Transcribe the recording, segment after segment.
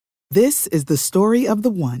This is the story of the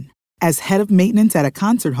one. As head of maintenance at a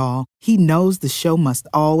concert hall, he knows the show must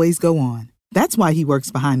always go on. That's why he works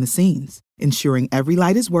behind the scenes, ensuring every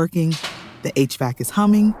light is working, the HVAC is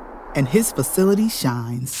humming, and his facility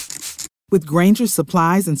shines. With Grainger's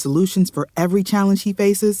supplies and solutions for every challenge he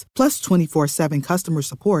faces, plus 24/7 customer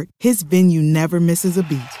support, his venue never misses a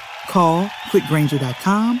beat. Call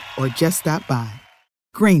quickgrainger.com or just stop by.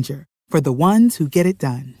 Grainger, for the ones who get it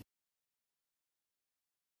done.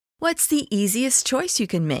 What's the easiest choice you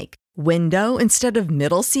can make? Window instead of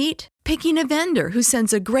middle seat? Picking a vendor who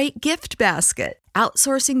sends a great gift basket?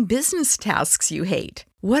 Outsourcing business tasks you hate?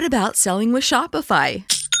 What about selling with Shopify?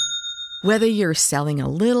 Whether you're selling a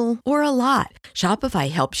little or a lot,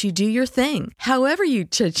 Shopify helps you do your thing, however you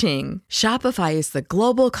cha-ching. Shopify is the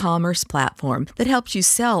global commerce platform that helps you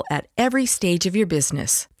sell at every stage of your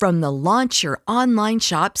business. From the launch your online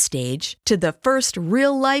shop stage to the first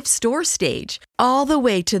real-life store stage, all the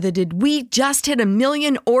way to the did we just hit a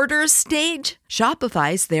million orders stage.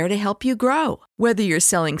 Shopify's there to help you grow. Whether you're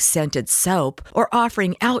selling scented soap or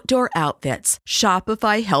offering outdoor outfits,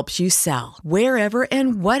 Shopify helps you sell. Wherever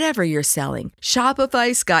and whatever you're selling,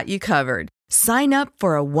 Shopify's got you covered. Sign up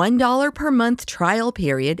for a $1 per month trial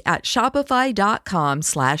period at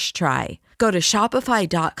shopify.com/try. Go to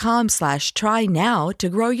shopify.com/try now to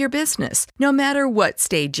grow your business, no matter what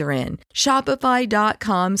stage you're in.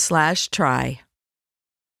 Shopify.com/try.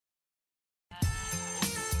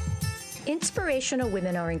 Inspirational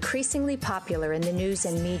women are increasingly popular in the news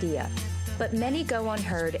and media, but many go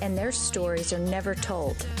unheard and their stories are never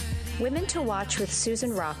told. Women to Watch with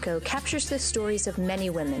Susan Rocco captures the stories of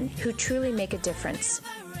many women who truly make a difference.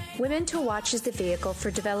 Women to Watch is the vehicle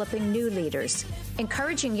for developing new leaders,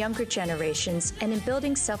 encouraging younger generations, and in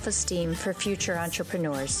building self-esteem for future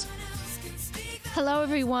entrepreneurs. Hello,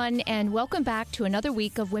 everyone, and welcome back to another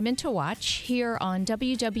week of Women to Watch here on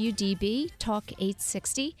WWDB Talk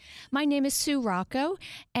 860. My name is Sue Rocco,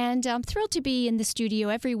 and I'm thrilled to be in the studio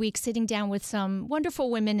every week sitting down with some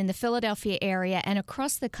wonderful women in the Philadelphia area and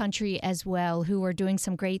across the country as well who are doing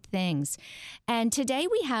some great things. And today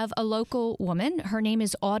we have a local woman. Her name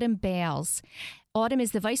is Autumn Bales. Autumn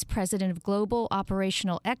is the Vice President of Global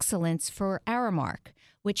Operational Excellence for Aramark,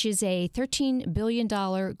 which is a $13 billion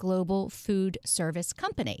global food service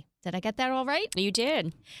company. Did I get that all right? You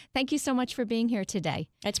did. Thank you so much for being here today.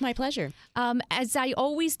 It's my pleasure. As I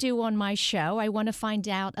always do on my show, I want to find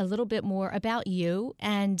out a little bit more about you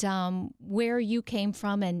and where you came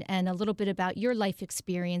from and a little bit about your life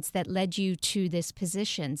experience that led you to this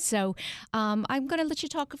position. So I'm going to let you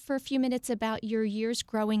talk for a few minutes about your years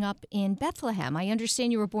growing up in Bethlehem. I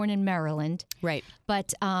understand you were born in Maryland. Right.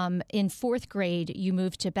 But in fourth grade, you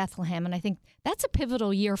moved to Bethlehem, and I think that's a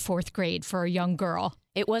pivotal year, fourth grade, for a young girl.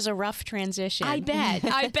 It was a rough transition. I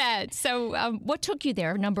bet. So what took you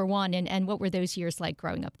there, number one, and what were those years like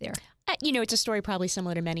growing up there? It's a story probably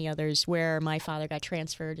similar to many others where my father got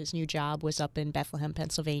transferred. His new job was up in Bethlehem,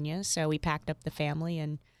 Pennsylvania. So we packed up the family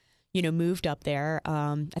and, moved up there.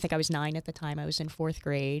 I think I was 9 at the time. I was in fourth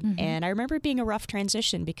grade. Mm-hmm. And I remember it being a rough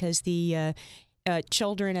transition because the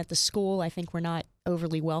children at the school, I think, were not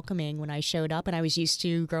overly welcoming when I showed up. And I was used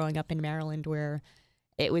to growing up in Maryland where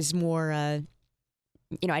it was more...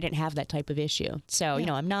 I didn't have that type of issue. So,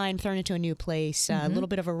 I'm 9, thrown into a new place, a little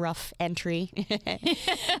bit of a rough entry,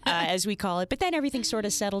 as we call it. But then everything sort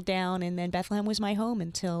of settled down, and then Bethlehem was my home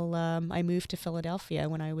until I moved to Philadelphia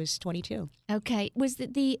when I was 22. Okay. Was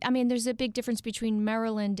there's a big difference between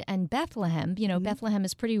Maryland and Bethlehem. Mm-hmm. Bethlehem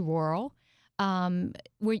is pretty rural.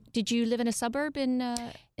 Did you live in a suburb in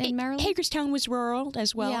Maryland? Hagerstown was rural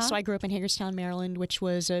as well. Yeah. So I grew up in Hagerstown, Maryland, which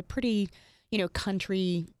was a pretty,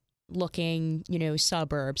 country looking,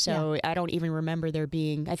 suburb. So I don't even remember there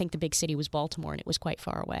being, I think the big city was Baltimore and it was quite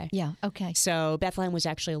far away. Yeah. Okay. So Bethlehem was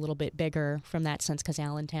actually a little bit bigger from that sense because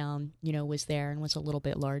Allentown, was there and was a little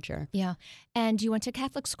bit larger. Yeah. And you went to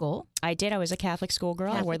Catholic school? I did. I was a Catholic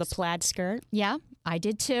schoolgirl. I wore the plaid skirt. Yeah, I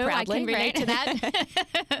did too. Proudly, I can relate right? to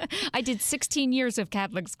that. I did 16 years of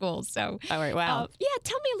Catholic school. So, all right, wow.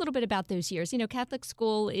 Tell me a little bit about those years. Catholic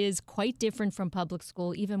school is quite different from public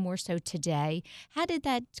school, even more so today. How did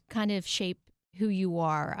that kind of shape who you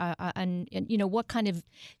are? And what kind of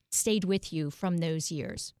stayed with you from those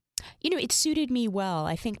years? It suited me well,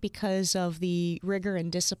 I think because of the rigor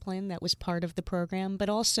and discipline that was part of the program, but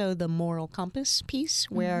also the moral compass piece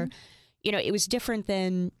where, it was different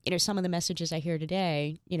than, some of the messages I hear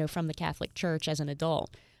today, from the Catholic Church as an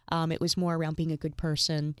adult. It was more around being a good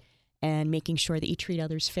person and making sure that you treat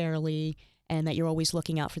others fairly and that you're always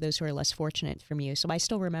looking out for those who are less fortunate from you. So I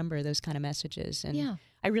still remember those kind of messages. And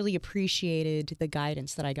I really appreciated the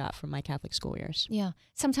guidance that I got from my Catholic school years. Yeah.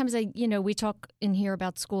 Sometimes we talk in here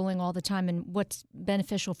about schooling all the time and what's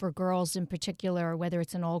beneficial for girls in particular, whether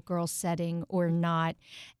it's an all-girls setting or not.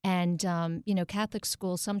 And, Catholic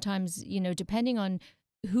schools sometimes, depending on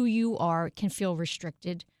who you are, can feel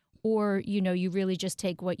restricted. Or, you really just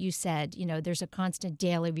take what you said. There's a constant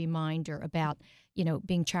daily reminder about,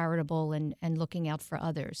 being charitable and looking out for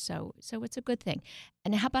others. So it's a good thing.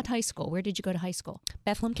 And how about high school? Where did you go to high school?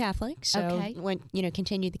 Bethlehem Catholic. So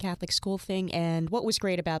continued the Catholic school thing. And what was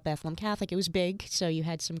great about Bethlehem Catholic, it was big. So you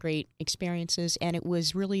had some great experiences. And it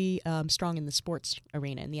was really strong in the sports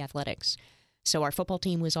arena, in the athletics. So our football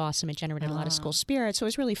team was awesome. It generated a lot of school spirit. So it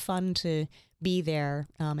was really fun to be there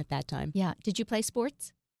at that time. Yeah. Did you play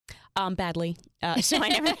sports? Badly. So I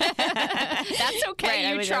never. That's okay.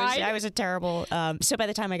 Right, you tried. I was a terrible. So by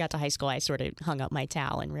the time I got to high school, I sort of hung up my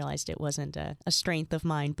towel and realized it wasn't a strength of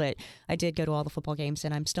mine. But I did go to all the football games,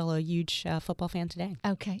 and I'm still a huge football fan today.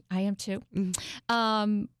 Okay, I am too.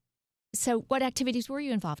 So what activities were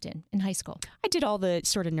you involved in high school? I did all the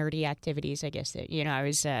sort of nerdy activities, I guess. I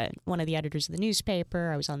was one of the editors of the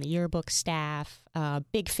newspaper. I was on the yearbook staff.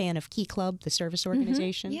 Big fan of Key Club, the service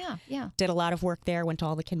organization. Yeah. Did a lot of work there, went to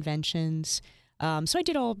all the conventions. So I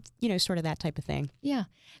did all, sort of that type of thing. Yeah.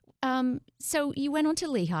 So you went on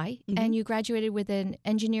to Lehigh and you graduated with an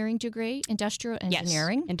engineering degree, industrial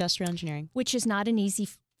engineering. Yes, industrial engineering. Which is not an easy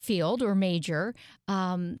field or major.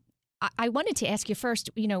 I wanted to ask you first,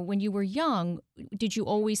 when you were young, did you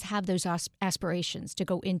always have those aspirations to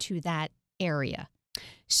go into that area?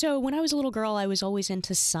 So when I was a little girl, I was always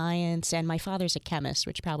into science, and my father's a chemist,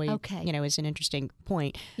 which probably, is an interesting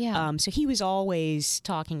point. Yeah. So he was always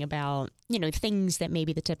talking about, things that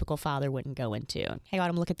maybe the typical father wouldn't go into. Hey,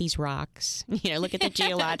 Autumn, look at these rocks, look at the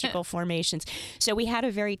geological formations. So we had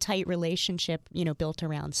a very tight relationship, built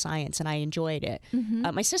around science, and I enjoyed it.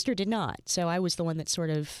 My sister did not. So I was the one that sort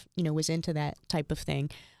of, was into that type of thing.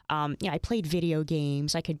 I played video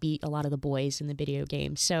games. I could beat a lot of the boys in the video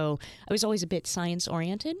games. So I was always a bit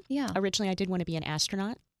science-oriented. Yeah. Originally, I did want to be an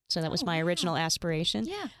astronaut. So that was my original aspiration.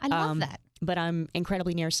 Yeah, I love that. But I'm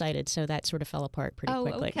incredibly nearsighted, so that sort of fell apart pretty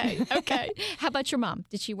quickly. Okay. How about your mom?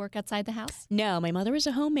 Did she work outside the house? No, my mother was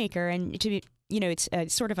a homemaker, and it's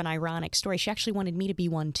sort of an ironic story. She actually wanted me to be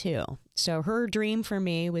one too. So her dream for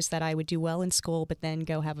me was that I would do well in school, but then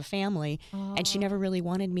go have a family. And she never really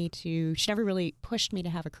she never really pushed me to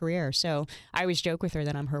have a career. So I always joke with her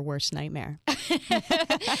that I'm her worst nightmare.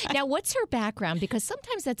 Now, what's her background? Because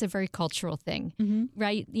sometimes that's a very cultural thing,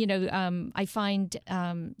 right? I find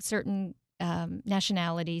certain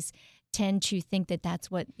nationalities tend to think that that's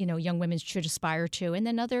what, young women should aspire to. And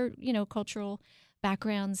then other, cultural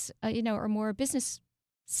backgrounds, are more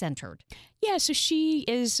business-centered. Yeah, so she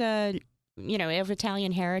is, of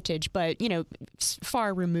Italian heritage, but,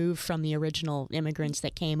 far removed from the original immigrants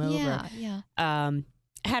that came over. Yeah.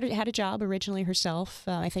 Had a job originally herself.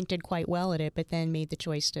 I think did quite well at it, but then made the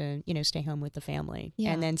choice to, stay home with the family.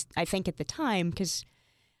 Yeah. And then I think at the time, because,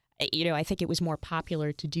 I think it was more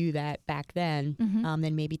popular to do that back then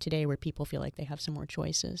than maybe today, where people feel like they have some more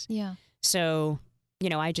choices. Yeah. So,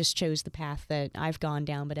 I just chose the path that I've gone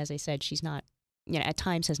down. But as I said, she's not, at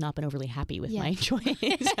times has not been overly happy with my choice.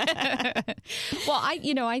 Well,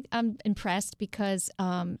 I'm impressed because,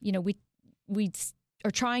 we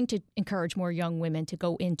are trying to encourage more young women to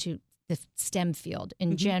go into the STEM field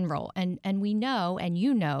in general. And we know, and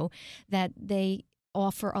that they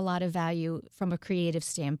offer a lot of value from a creative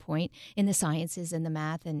standpoint in the sciences and the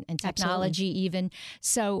math and technology. Absolutely. Even.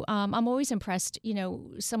 So I'm always impressed,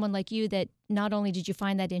 someone like you, that not only did you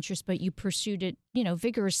find that interest, but you pursued it,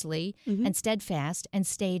 vigorously and steadfast and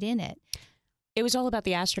stayed in it. It was all about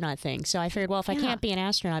the astronaut thing. So I figured, well, if I can't be an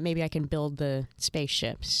astronaut, maybe I can build the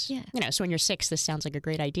spaceships. Yeah. So when you're 6, this sounds like a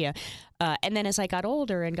great idea. And then as I got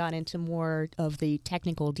older and got into more of the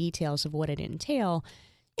technical details of what it entailed,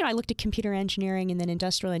 I looked at computer engineering, and then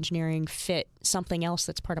industrial engineering fit something else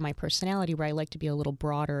that's part of my personality, where I like to be a little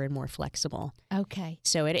broader and more flexible. Okay.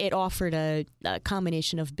 So it offered a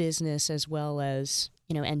combination of business as well as,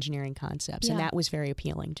 engineering concepts. And that was very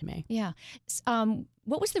appealing to me. Yeah.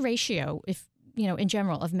 What was the ratio, if in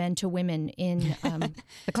general, of men to women in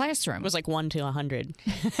the classroom? It was like 1 to 100.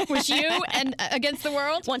 Was you and against the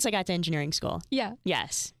world? Once I got to engineering school. Yeah.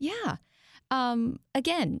 Yes. Yeah.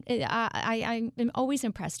 Again, I'm always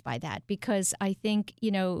impressed by that, because I think,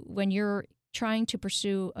 when you're trying to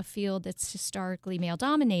pursue a field that's historically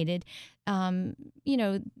male-dominated,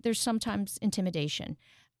 there's sometimes intimidation.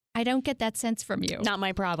 I don't get that sense from you. Not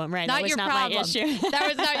my problem, right? Not That was your not problem. my issue. That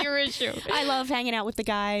was not your issue. I love hanging out with the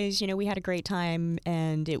guys. We had a great time,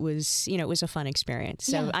 and it was a fun experience.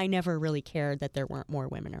 So Yeah. I never really cared that there weren't more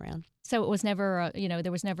women around. So it was never,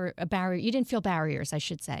 there was never a barrier. You didn't feel barriers, I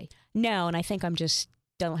should say. No, and I think I'm just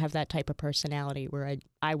don't have that type of personality where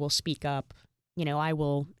I will speak up. I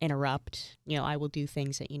will interrupt. I will do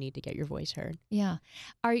things that you need to get your voice heard. Yeah.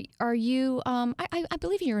 Are you, I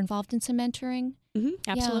believe you're involved in some mentoring. Mm-hmm,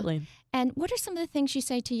 absolutely. Yeah. And what are some of the things you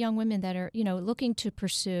say to young women that are, looking to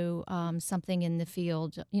pursue something in the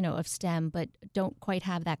field, of STEM, but don't quite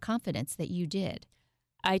have that confidence that you did?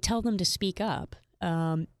 I tell them to speak up.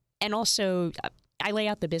 And also, I lay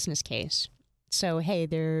out the business case. So, hey,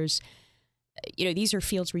 there's, these are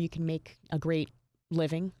fields where you can make a great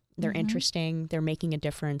living. They're interesting. They're making a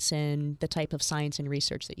difference in the type of science and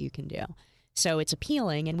research that you can do. So it's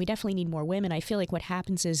appealing, and we definitely need more women. I feel like what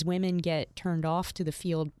happens is women get turned off to the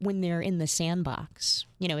field when they're in the sandbox.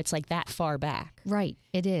 It's like that far back. Right,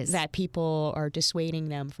 it is. That people are dissuading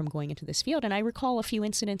them from going into this field. And I recall a few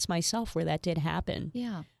incidents myself where that did happen.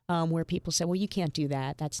 Yeah. Where people said, well, you can't do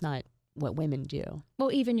that. That's not what women do.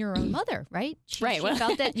 Well, even your own mother, right? Right. She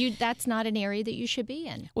felt that that's not an area that you should be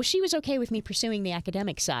in. Well, she was okay with me pursuing the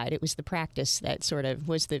academic side. It was the practice that sort of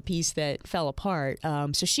was the piece that fell apart.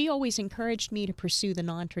 So she always encouraged me to pursue the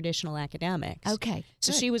non-traditional academics. Okay.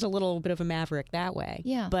 So good. she was a little bit of a maverick that way.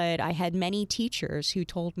 Yeah. But I had many teachers who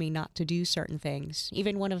told me not to do certain things.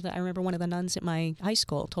 Even I remember one of the nuns at my high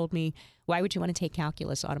school told me, why would you want to take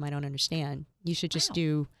calculus, Autumn? I don't understand. You should just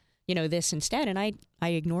do this instead. And I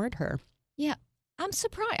ignored her. Yeah, I'm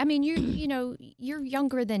surprised. I mean, you're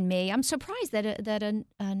younger than me. I'm surprised that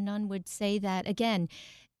a nun would say that. Again,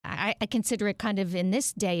 I consider it kind of in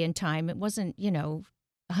this day and time. It wasn't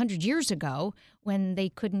 100 years ago when they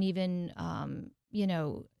couldn't even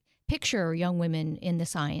picture young women in the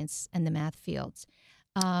science and the math fields.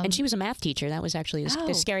 And she was a math teacher. That was actually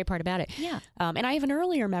the scary part about it. Yeah. And I have an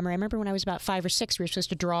earlier memory. I remember when I was about 5 or 6, we were supposed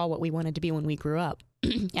to draw what we wanted to be when we grew up.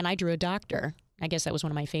 And I drew a doctor. I guess that was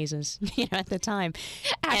one of my phases, at the time.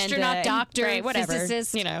 Astronaut, doctor, right, whatever,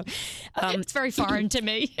 physicist. It's very foreign to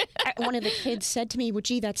me. One of the kids said to me, well,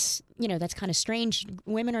 gee, that's kind of strange.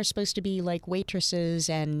 Women are supposed to be like waitresses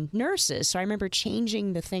and nurses. So I remember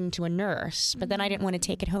changing the thing to a nurse. But then I didn't want to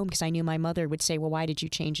take it home because I knew my mother would say, well, why did you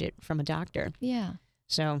change it from a doctor? Yeah.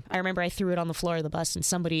 So I remember I threw it on the floor of the bus and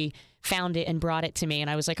somebody found it and brought it to me. And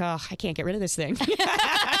I was like, oh, I can't get rid of this thing.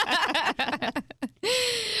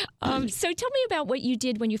 So tell me about what you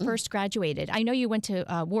did when you first graduated. I know you went to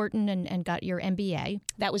Wharton and got your MBA.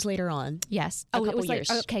 That was later on. Yes. A couple years.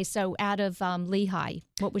 Okay, so out of Lehigh,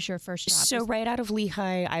 what was your first job? So right out of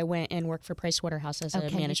Lehigh, I went and worked for Pricewaterhouse as a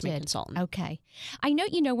management consultant. Okay. I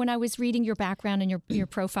know, when I was reading your background and your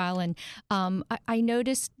profile, and I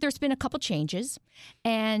noticed there's been a couple changes,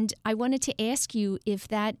 and I wanted to ask you if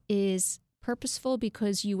that is purposeful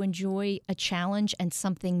because you enjoy a challenge and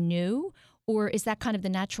something new, or is that kind of the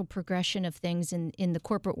natural progression of things in the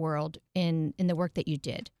corporate world in the work that you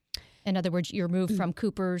did? In other words, your move from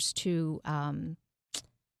Cooper's to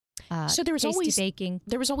so there was Tasty always Baking.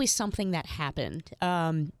 There was always something that happened.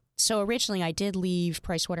 So originally, I did leave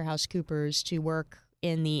PricewaterhouseCoopers to work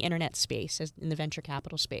in the internet space, in the venture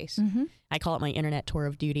capital space. Mm-hmm. I call it my internet tour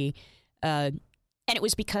of duty. And it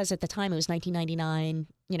was because at the time, it was 1999,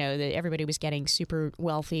 everybody was getting super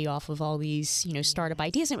wealthy off of all these, startup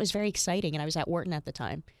ideas. And it was very exciting. And I was at Wharton at the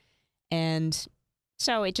time. And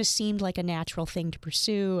so it just seemed like a natural thing to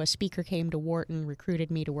pursue. A speaker came to Wharton,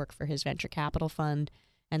 recruited me to work for his venture capital fund.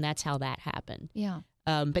 And that's how that happened. Yeah.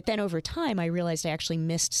 But then over time, I realized I actually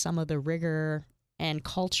missed some of the rigor and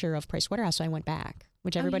culture of Pricewaterhouse. So I went back,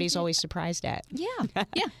 which everybody's always surprised at. Yeah.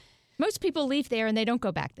 Yeah. Most people leave there and they don't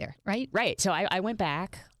go back there, right? Right. So I went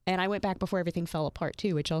back, and I went back before everything fell apart,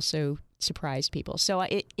 too, which also surprised people. So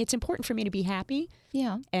it's important for me to be happy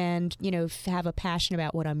and, have a passion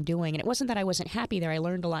about what I'm doing. And it wasn't that I wasn't happy there. I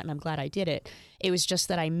learned a lot, and I'm glad I did it. It was just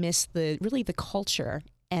that I missed the culture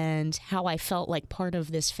and how I felt like part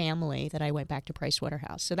of this family that I went back to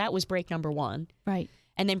Pricewaterhouse. So that was break number 1. Right.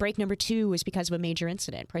 And then break number 2 was because of a major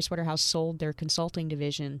incident. Pricewaterhouse sold their consulting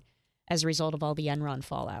division as a result of all the Enron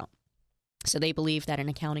fallout. So they believed that an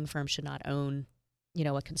accounting firm should not own,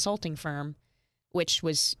 a consulting firm, which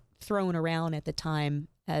was thrown around at the time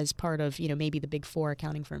as part of, maybe the big 4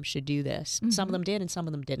 accounting firms should do this. Mm-hmm. Some of them did and some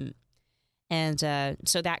of them didn't. And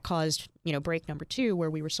so that caused, break number 2, where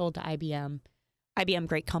we were sold to IBM. IBM,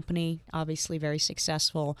 great company, obviously very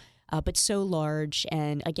successful, but so large.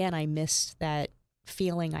 And again, I missed that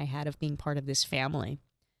feeling I had of being part of this family.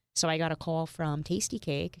 So I got a call from Tasty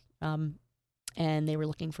Cake, and they were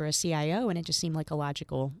looking for a CIO, and it just seemed like a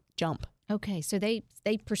logical jump. Okay, so they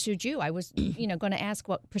pursued you. I was, going to ask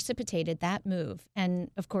what precipitated that move. And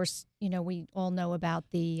of course, we all know about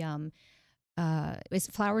the is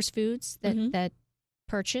it Flowers Foods that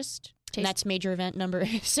purchased. And that's major event number.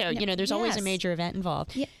 So, there's always a major event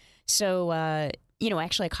involved. Yeah. So,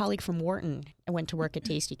 actually a colleague from Wharton, I went to work at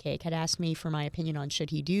Tasty Cake, had asked me for my opinion on should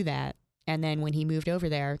he do that. And then when he moved over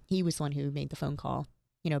there, he was the one who made the phone call,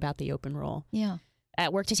 about the open role. Yeah.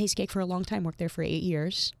 Worked at Tasty Cake for a long time, worked there for 8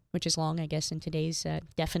 years, which is long, I guess, in today's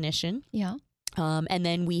definition. Yeah. And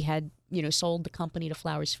then we had, sold the company to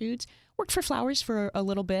Flowers Foods, worked for Flowers for a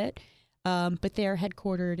little bit. But they're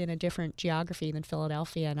headquartered in a different geography than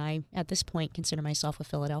Philadelphia, and I, at this point, consider myself a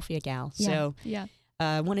Philadelphia gal. So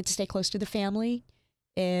wanted to stay close to the family,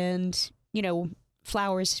 and,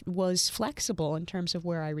 Flowers was flexible in terms of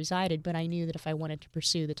where I resided, but I knew that if I wanted to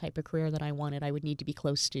pursue the type of career that I wanted, I would need to be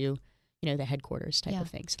close to, the headquarters type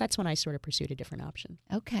of thing. So that's when I sort of pursued a different option.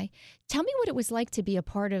 Okay. Tell me what it was like to be a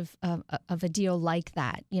part of a deal like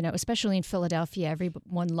that, especially in Philadelphia.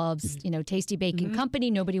 Everyone loves, Tasty Baking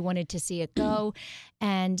Company. Nobody wanted to see it go.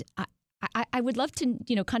 And I would love to,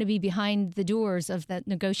 kind of be behind the doors of the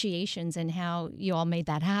negotiations and how you all made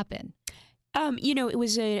that happen. It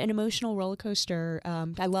was an emotional roller coaster.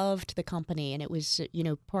 I loved the company, and it was,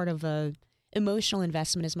 part of a emotional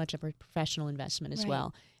investment as much of a professional investment as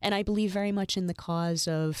well. And I believe very much in the cause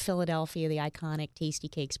of Philadelphia. The iconic Tasty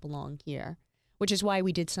Cakes belong here, which is why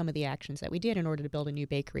we did some of the actions that we did in order to build a new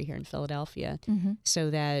bakery here in Philadelphia, so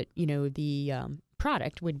that, the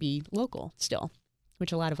product would be local still,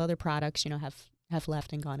 which a lot of other products, have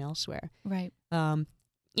left and gone elsewhere. Right.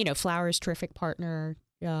 Flowers, terrific partner,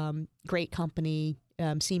 great company,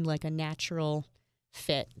 seemed like a natural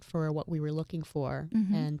fit for what we were looking for.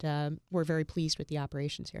 And we're very pleased with the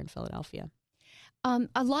operations here in Philadelphia.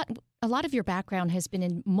 A lot of your background has been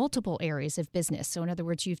in multiple areas of business. So in other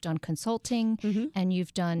words, you've done consulting and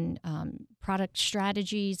you've done product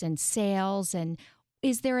strategies and sales. And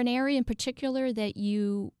is there an area in particular that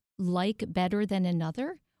you like better than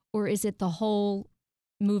another? Or is it the whole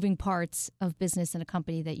moving parts of business in a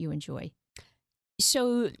company that you enjoy?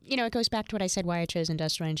 So, it goes back to what I said, why I chose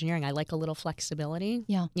industrial engineering. I like a little flexibility.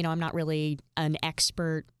 Yeah. I'm not really an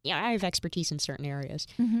expert. I have expertise in certain areas,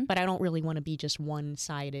 but I don't really want to be just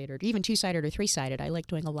one-sided or even two-sided or three-sided. I like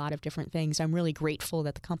doing a lot of different things. I'm really grateful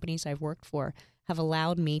that the companies I've worked for have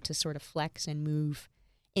allowed me to sort of flex and move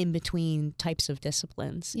in between types of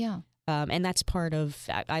disciplines. Yeah. And that's part of,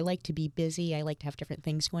 I like to be busy. I like to have different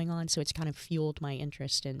things going on. So it's kind of fueled my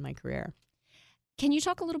interest in my career. Can you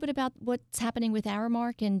talk a little bit about what's happening with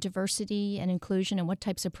Aramark and diversity and inclusion and what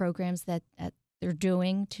types of programs that they're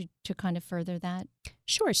doing to kind of further that?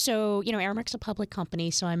 Sure. So, Aramark's a public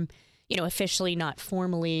company, so I'm, officially not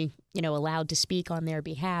formally, allowed to speak on their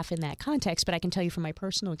behalf in that context, but I can tell you from my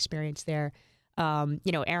personal experience there,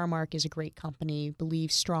 Aramark is a great company,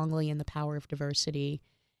 believes strongly in the power of diversity,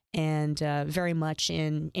 and very much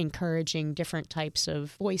in encouraging different types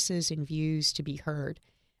of voices and views to be heard.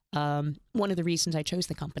 One of the reasons I chose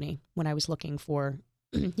the company when I was looking for,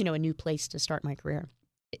 a new place to start my career.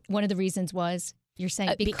 One of the reasons was, you're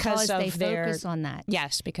saying because they focus on that.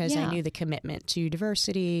 Yes, because I knew the commitment to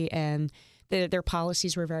diversity, and their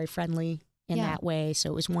policies were very friendly in that way. So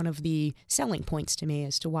it was one of the selling points to me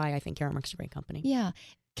as to why I think Aramark's a great company. Yeah.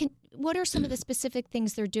 What are some of the specific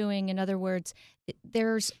things they're doing? In other words,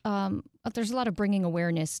 there's a lot of bringing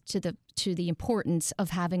awareness to the importance of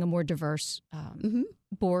having a more diverse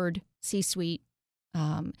board, C-suite,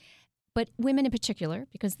 but women in particular,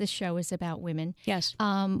 because this show is about women. Yes.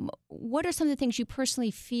 What are some of the things you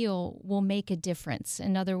personally feel will make a difference?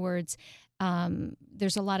 In other words,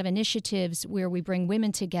 there's a lot of initiatives where we bring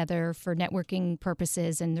women together for networking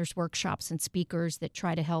purposes, and there's workshops and speakers that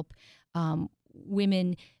try to help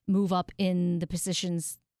women move up in the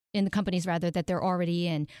positions in the companies rather that they're already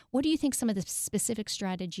in. What do you think some of the specific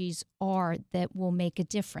strategies are that will make a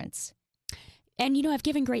difference? And, I've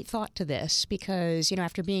given great thought to this because,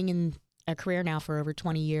 after being in a career now for over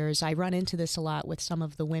 20 years, I run into this a lot with some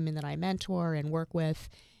of the women that I mentor and work with.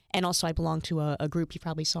 And also I belong to a group you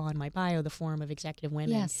probably saw in my bio, the Forum of Executive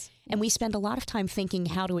Women. Yes. And we spend a lot of time thinking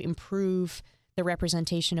how to improve the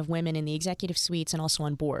representation of women in the executive suites and also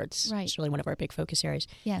on boards. Right. It's really one of our big focus areas.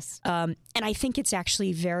 Yes. And I think it's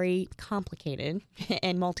actually very complicated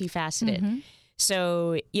and multifaceted.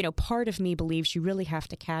 So, part of me believes you really have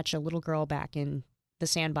to catch a little girl back in the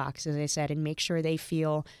sandbox, as I said, and make sure they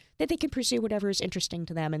feel that they can pursue whatever is interesting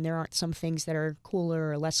to them. And there aren't some things that are cooler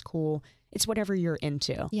or less cool. It's whatever you're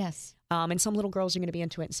into. Yes. And some little girls are going to be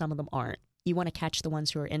into it and some of them aren't. you want to catch the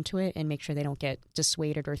ones who are into it and make sure they don't get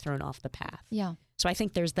dissuaded or thrown off the path. Yeah. So I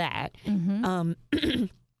think there's that. Then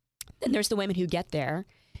there's the women who get there,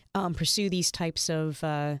 pursue these types of,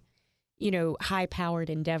 high-powered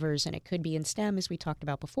endeavors, and it could be in STEM, as we talked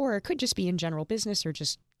about before. It could just be in general business or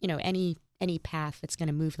just, any path that's going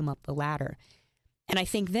to move them up the ladder. And I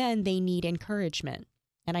think then they need encouragement.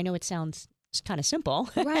 And I know it sounds kind of simple.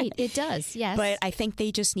 Right, it does, yes. But I think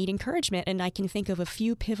they just need encouragement. And I can think of a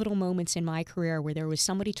few pivotal moments in my career where there was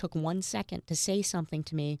somebody took 1 second to say something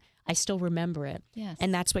to me. I still remember it. Yes.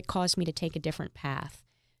 And that's what caused me to take a different path.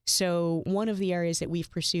 So one of the areas that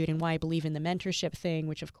we've pursued and why I believe in the mentorship thing,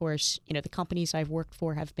 which of course, the companies I've worked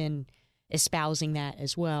for have been espousing that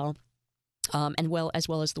as well, as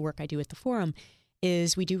well as the work I do at the Forum,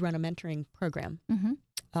 is we do run a mentoring program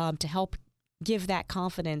to help give that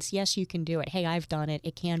confidence. Yes, you can do it. Hey, I've done it.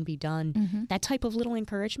 It can be done. That type of little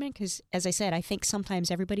encouragement, because as I said, I think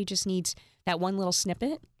sometimes everybody just needs that one little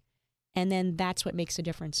snippet, and then that's what makes a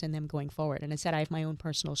difference in them going forward. And I said I have my own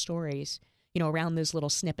personal stories, around those little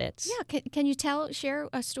snippets. Yeah. Can you share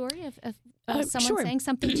a story of someone sure. saying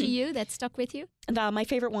something to you that stuck with you? My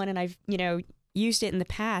favorite one, and I've, used it in the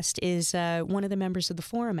past, is one of the members of the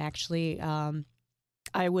Forum, actually.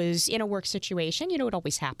 I was in a work situation, it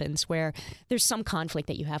always happens, where there's some conflict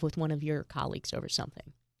that you have with one of your colleagues over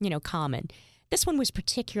something, common. This one was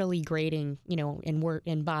particularly grating,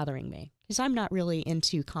 and bothering me, because I'm not really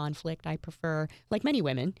into conflict. I prefer, like many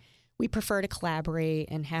women, we prefer to collaborate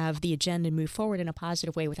and have the agenda move forward in a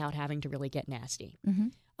positive way without having to really get nasty.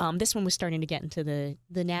 This one was starting to get into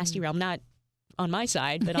the nasty realm, not on my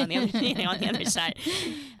side, but on the other, on the other side.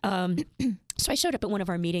 So I showed up at one of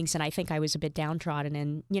our meetings, and I think I was a bit downtrodden.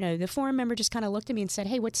 And the Forum member just kind of looked at me and said,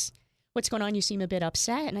 "Hey, what's going on? You seem a bit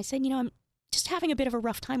upset." And I said, "I'm just having a bit of a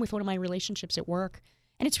rough time with one of my relationships at work,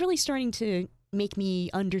 and it's really starting to make me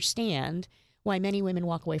understand why many women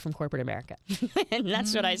walk away from corporate America." And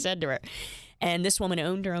that's what I said to her. And this woman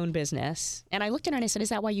owned her own business, and I looked at her and I said, "Is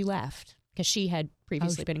that why you left?" Because she had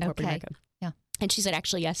previously been in corporate America. Yeah. And she said,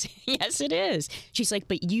 "Actually, yes, yes, it is." She's like,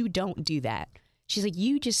 "But you don't do that." She's like,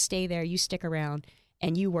 "You just stay there, you stick around,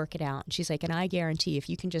 and you work it out." And she's like, "And I guarantee if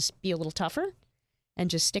you can just be a little tougher and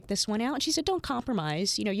just stick this one out." And she said, "Don't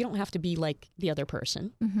compromise. You don't have to be like the other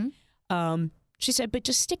person." She said, "But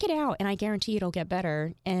just stick it out, and I guarantee it'll get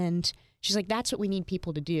better." And she's like, "That's what we need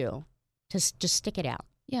people to do, to just stick it out."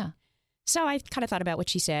 Yeah. So I kind of thought about what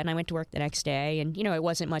she said, and I went to work the next day, and, it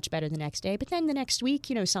wasn't much better the next day. But then the next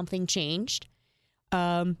week, something changed.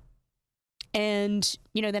 And,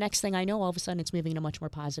 the next thing I know, all of a sudden it's moving in a much more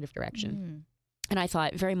positive direction. And I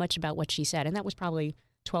thought very much about what she said. And that was probably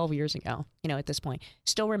 12 years ago, at this point.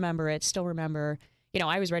 Still remember it. Still remember,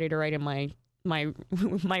 I was ready to write in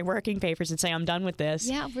my working papers and say, I'm done with this.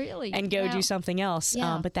 Yeah, really. And go do something else.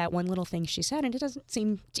 Yeah. But that one little thing she said, and it doesn't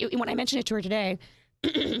seem, when I mentioned it to her today,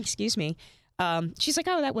 excuse me, she's like,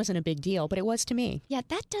 "Oh, that wasn't a big deal," but it was to me. Yeah,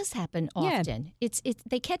 that does happen often. It's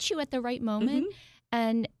they catch you at the right moment.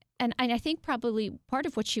 And I think probably part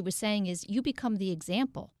of what she was saying is you become the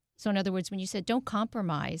example. So in other words, when you said don't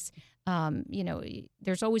compromise,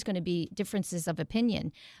 there's always going to be differences of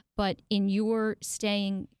opinion. But in your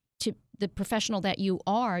staying to the professional that you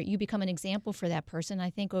are, you become an example for that person. I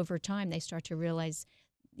think over time they start to realize,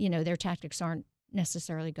 their tactics aren't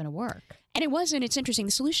necessarily going to work. And it wasn't, it's interesting,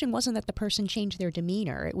 the solution wasn't that the person changed their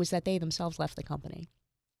demeanor. It was that they themselves left the company.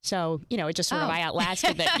 So, it just sort of, I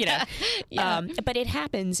outlasted that, Yeah. But it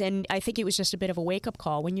happens. And I think it was just a bit of a wake-up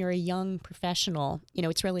call. When you're a young professional,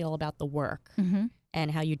 it's really all about the work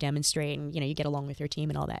and how you demonstrate and, you get along with your team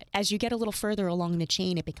and all that. As you get a little further along the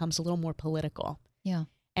chain, it becomes a little more political. Yeah.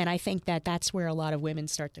 And I think that that's where a lot of women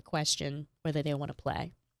start to question whether they want to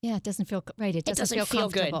play. Yeah, it doesn't feel right. It doesn't feel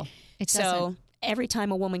good. Comfortable. It so doesn't. Every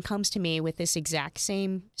time a woman comes to me with this exact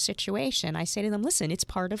same situation, I say to them, listen, it's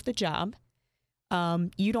part of the job.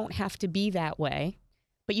 You don't have to be that way,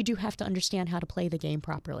 but you do have to understand how to play the game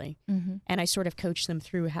properly. And I sort of coach them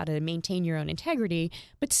through how to maintain your own integrity,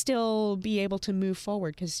 but still be able to move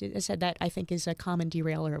forward. Because as I said, that I think is a common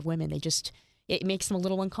derailer of women. It makes them a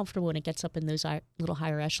little uncomfortable when it gets up in those little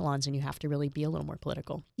higher echelons, and you have to really be a little more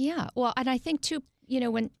political. Yeah. Well, and I think too,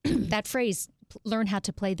 when that phrase, learn how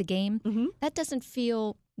to play the game, that doesn't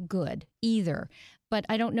feel good either. But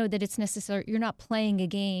I don't know that it's necessary. You're not playing a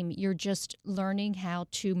game. You're just learning how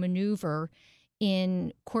to maneuver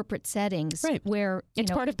in corporate settings, right, where it's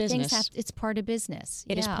part of business. It's part of business.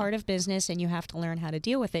 It is part of business, and you have to learn how to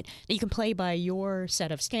deal with it. You can play by your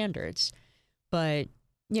set of standards, but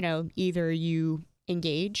either you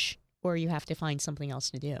engage or you have to find something else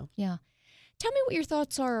to do. Yeah. Tell me what your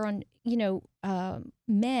thoughts are on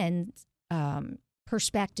men's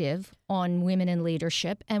perspective on women in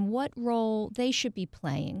leadership and what role they should be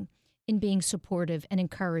playing in being supportive and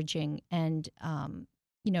encouraging and,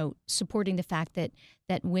 supporting the fact that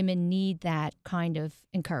women need that kind of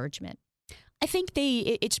encouragement. I think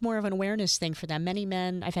it's more of an awareness thing for them.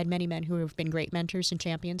 I've had many men who have been great mentors and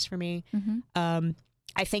champions for me. Mm-hmm.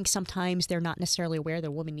 I think sometimes they're not necessarily aware that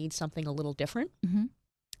a woman needs something a little different.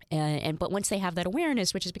 Mm-hmm. But once they have that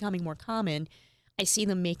awareness, which is becoming more common, I see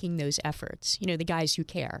them making those efforts, the guys who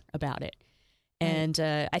care about it. And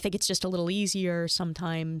I think it's just a little easier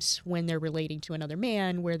sometimes when they're relating to another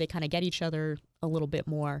man where they kind of get each other a little bit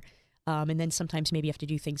more. And then sometimes maybe you have to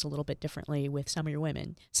do things a little bit differently with some of your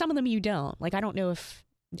women. Some of them you don't. Like, I don't know if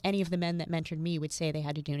any of the men that mentored me would say they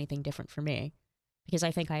had to do anything different for me, because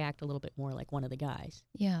I think I act a little bit more like one of the guys.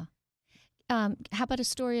 Yeah. How about a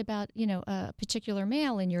story about, a particular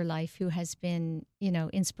male in your life who has been,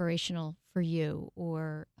 inspirational for you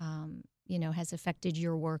or, has affected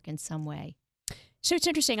your work in some way? So it's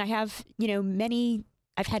interesting. I have,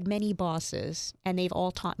 I've had many bosses, and they've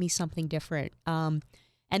all taught me something different.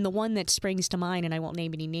 And the one that springs to mind, and I won't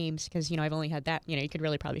name any names because, I've only had that, you could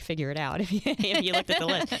really probably figure it out if you looked at the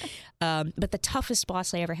list. But the toughest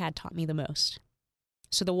boss I ever had taught me the most.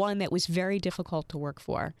 So the one that was very difficult to work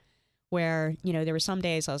for, where, there were some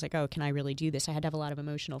days I was like, oh, can I really do this? I had to have a lot of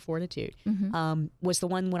emotional fortitude. Mm-hmm. Was the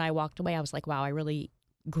one when I walked away, I was like, wow, I really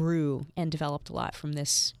grew and developed a lot from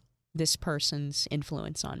this person's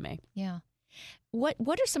influence on me. Yeah. What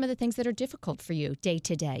are some of the things that are difficult for you day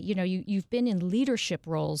to day? You've been in leadership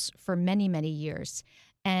roles for many, many years,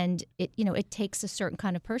 and it takes a certain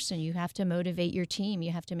kind of person. You have to motivate your team.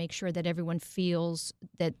 You have to make sure that everyone feels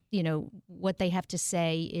that, what they have to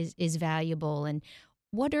say is valuable. And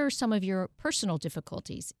what are some of your personal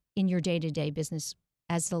difficulties in your day-to-day business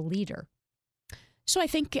as the leader? So I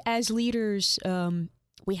think as leaders,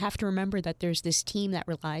 we have to remember that there's this team that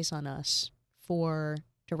relies on us for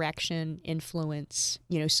direction, influence,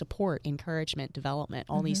 support, encouragement, development,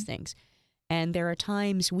 all these things. And there are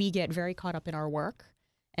times we get very caught up in our work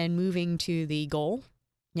and moving to the goal,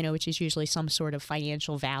 which is usually some sort of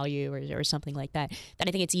financial value or something like that, then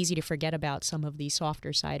I think it's easy to forget about some of the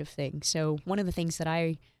softer side of things. So one of the things that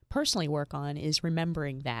I personally work on is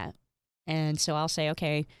remembering that. And so I'll say,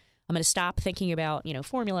 okay, I'm going to stop thinking about,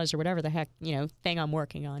 formulas or whatever the heck, thing I'm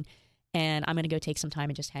working on. And I'm going to go take some time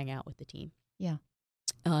and just hang out with the team. Yeah.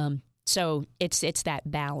 So it's that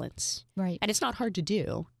balance. Right. And it's not hard to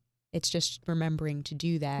do. It's just remembering to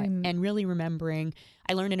do that and really remembering.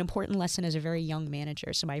 I learned an important lesson as a very young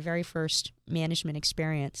manager. So my very first management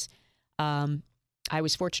experience, I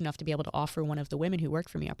was fortunate enough to be able to offer one of the women who worked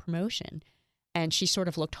for me a promotion. And she sort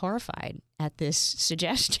of looked horrified at this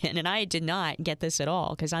suggestion. And I did not get this at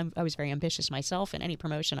all because I was very ambitious myself, and any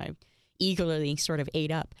promotion I eagerly sort of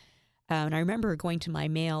ate up. And I remember going to my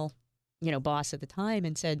male boss at the time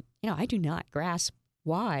and said, I do not grasp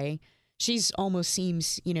why she's almost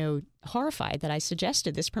seems, horrified that I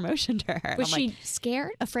suggested this promotion to her. Was she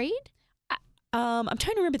scared, afraid? I'm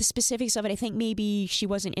trying to remember the specifics of it. I think maybe she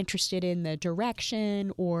wasn't interested in the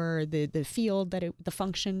direction or the field the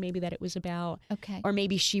function maybe that it was about. Okay. Or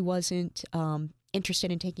maybe she wasn't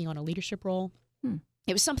interested in taking on a leadership role.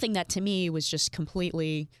 It was something that to me was just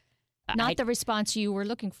completely not the response you were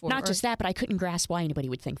looking for. Not just that, but I couldn't grasp why anybody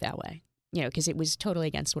would think that way. Because it was totally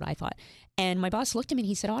against what I thought. And my boss looked at me and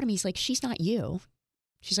he said, Autumn, he's like, she's not you.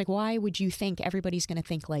 She's like, why would you think everybody's going to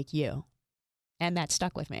think like you? And that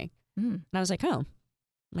stuck with me. And I was like, oh.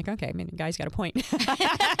 I'm like, okay, I mean, the guy's got a point.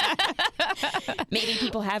 Maybe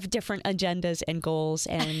people have different agendas and goals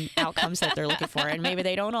and outcomes that they're looking for, and maybe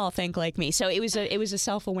they don't all think like me. So it was a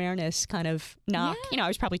self-awareness kind of knock. Yeah. I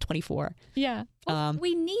was probably 24. Yeah. Well,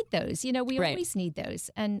 we need those. We always need those.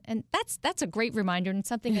 And that's a great reminder, and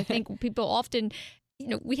something I think people often,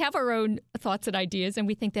 we have our own thoughts and ideas, and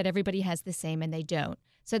we think that everybody has the same, and they don't.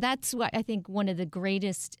 So that's why I think one of the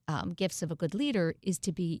greatest gifts of a good leader is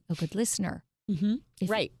to be a good listener. Mm-hmm.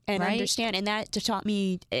 Right. And understand. And that taught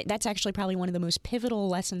me, that's actually probably one of the most pivotal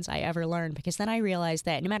lessons I ever learned, because then I realized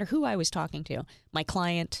that no matter who I was talking to, my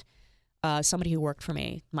client, somebody who worked for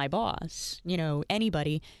me, my boss,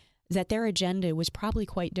 anybody, that their agenda was probably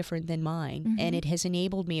quite different than mine. Mm-hmm. And it has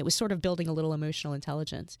enabled me, it was sort of building a little emotional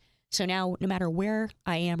intelligence. So now, no matter where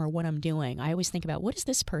I am or what I'm doing, I always think about, what is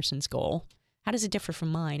this person's goal? How does it differ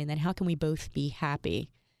from mine? And then how can we both be happy?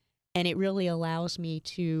 And it really allows me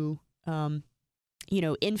to,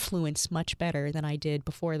 influence much better than I did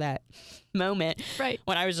before that moment. Right.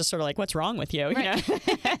 When I was just sort of like, what's wrong with you? Right. You know?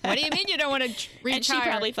 What do you mean you don't want to reach And she higher?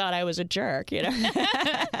 probably thought I was a jerk, you know.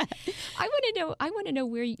 I want to know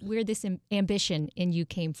where this ambition in you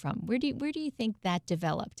came from. Where do you think that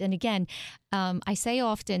developed? And again, I say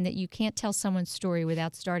often that you can't tell someone's story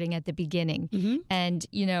without starting at the beginning. Mm-hmm. And,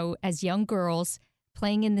 as young girls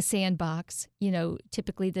playing in the sandbox,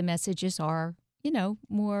 typically the messages are,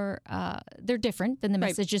 more, they're different than the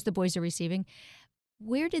messages the boys are receiving.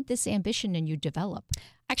 Where did this ambition in you develop?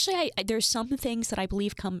 Actually, there's some things that I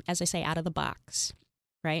believe come, as I say, out of the box,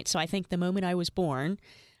 right? So I think the moment I was born,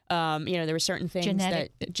 there were certain things that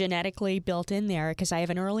genetically built in there, because I have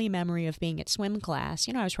an early memory of being at swim class.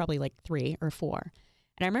 I was probably like 3 or 4.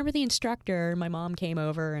 And I remember the instructor, my mom came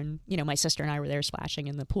over and, my sister and I were there splashing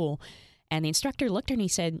in the pool. And the instructor looked at me,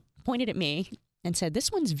 pointed at me and said,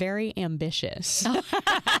 "This one's very ambitious." So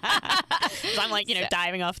I'm like,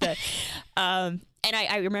 diving off the... And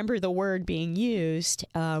I remember the word being used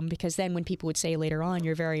because then when people would say later on,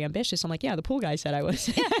 "You're very ambitious," I'm like, yeah, the pool guy said I was.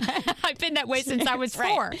 I've been that way since I was 4.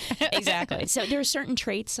 Right. Exactly. So there are certain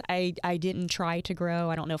traits I didn't try to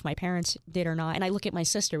grow. I don't know if my parents did or not. And I look at my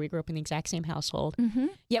sister. We grew up in the exact same household. Mm-hmm.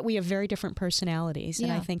 Yet we have very different personalities. Yeah.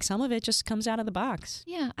 And I think some of it just comes out of the box.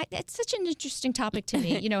 Yeah. It's such an interesting topic to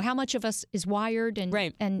me. How much of us is wired and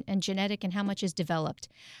Right. and genetic and how much is developed.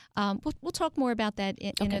 We'll talk more about that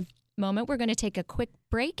in a moment. We're going to take a quick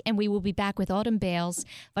break, and we will be back with Autumn Bales,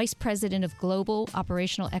 Vice President of Global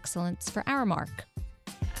Operational Excellence for Aramark.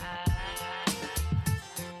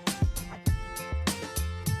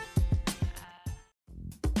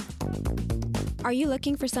 Are you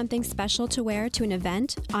looking for something special to wear to an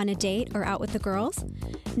event, on a date, or out with the girls?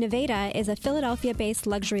 Nevada is a Philadelphia-based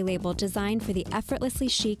luxury label designed for the effortlessly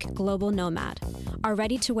chic global nomad. Our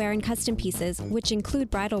ready-to-wear and custom pieces, which include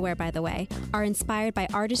bridal wear by the way, are inspired by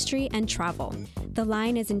artistry and travel. The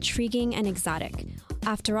line is intriguing and exotic.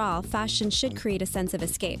 After all, fashion should create a sense of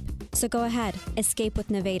escape. So go ahead, escape with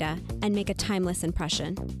Nevada, and make a timeless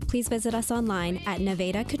impression. Please visit us online at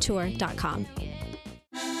nevadacouture.com.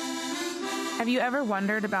 Have you ever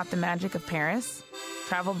wondered about the magic of Paris?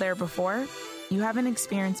 Traveled there before? You haven't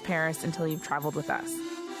experienced Paris until you've traveled with us.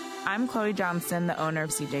 I'm Chloe Johnston, the owner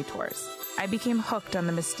of CJ Tours. I became hooked on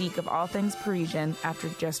the mystique of all things Parisian after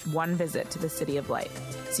just one visit to the City of Light.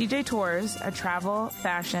 CJ Tours, a travel,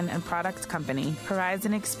 fashion, and products company, provides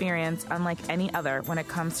an experience unlike any other when it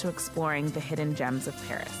comes to exploring the hidden gems of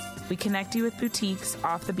Paris. We connect you with boutiques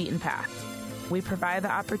off the beaten path. We provide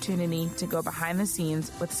the opportunity to go behind the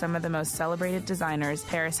scenes with some of the most celebrated designers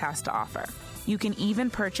Paris has to offer. You can even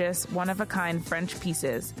purchase one-of-a-kind French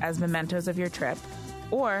pieces as mementos of your trip,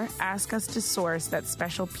 or ask us to source that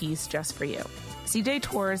special piece just for you. CJ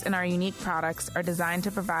Tours and our unique products are designed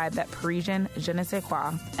to provide that Parisian je ne sais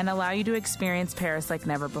quoi and allow you to experience Paris like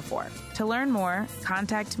never before. To learn more,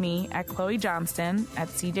 contact me at Chloe Johnston at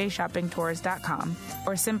cjshoppingtours.com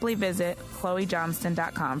or simply visit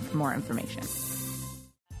chloejohnston.com for more information.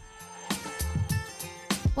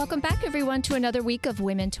 Welcome back, everyone, to another week of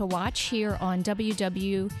Women to Watch here on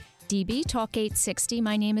WWDB Talk 860.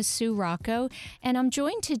 My name is Sue Rocco, and I'm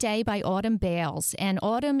joined today by Autumn Bales. And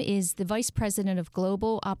Autumn is the Vice President of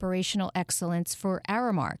Global Operational Excellence for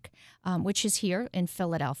Aramark, which is here in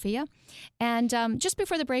Philadelphia. And just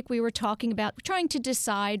before the break, we were talking about trying to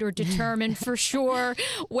decide or determine for sure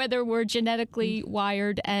whether we're genetically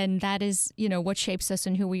wired, and that is, what shapes us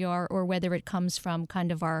and who we are, or whether it comes from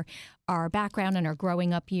kind of our background and our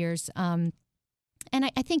growing up years. And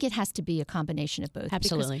I think it has to be a combination of both.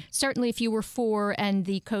 Absolutely. Because certainly if you were 4 and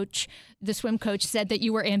the swim coach said that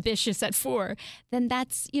you were ambitious at 4, then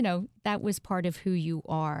that's, that was part of who you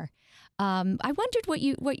are. I wondered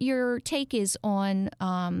what your take is on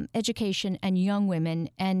education and young women,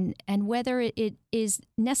 and whether it is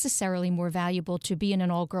necessarily more valuable to be in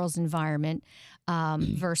an all-girls environment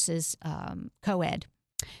versus co-ed.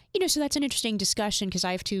 So that's an interesting discussion because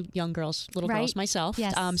I have 2 young girls, little girls myself.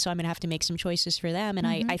 Yes. So I'm going to have to make some choices for them. And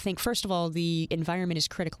I think, first of all, the environment is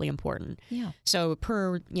critically important. Yeah. So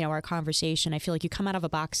per, our conversation, I feel like you come out of a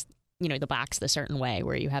box, the box the certain way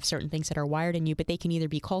where you have certain things that are wired in you, but they can either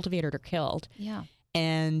be cultivated or killed. Yeah.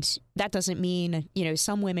 And that doesn't mean,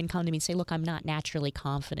 some women come to me and say, look, I'm not naturally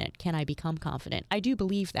confident. Can I become confident? I do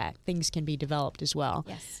believe that things can be developed as well.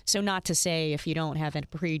 Yes. So not to say if you don't have a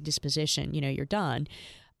predisposition, you're done.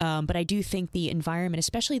 But I do think the environment,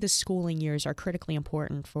 especially the schooling years, are critically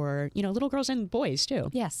important for, little girls and boys too.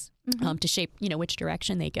 Yes. To shape, which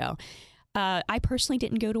direction they go. I personally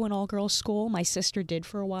didn't go to an all-girls school. My sister did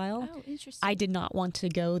for a while. Oh, interesting. I did not want to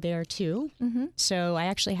go there, too. Mm-hmm. So I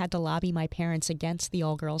actually had to lobby my parents against the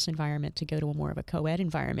all-girls environment to go to a more of a co-ed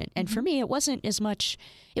environment. And for me, it wasn't as much,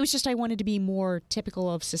 it was just I wanted to be more typical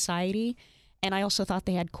of society. And I also thought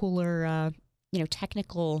they had cooler,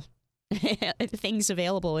 technical things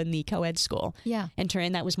available in the co-ed school. Yeah. And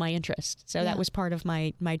that was my interest. So that was part of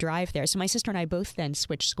my drive there. So my sister and I both then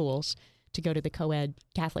switched schools to go to the co-ed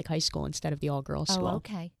Catholic high school instead of the all-girls school. Oh,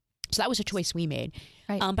 okay. So that was a choice we made.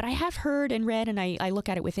 Right. But I have heard and read, and I look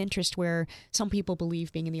at it with interest, where some people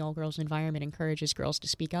believe being in the all-girls environment encourages girls to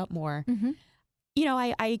speak up more. Mm-hmm.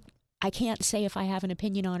 I can't say if I have an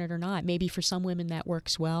opinion on it or not. Maybe for some women that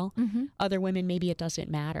works well. Mm-hmm. Other women, maybe it doesn't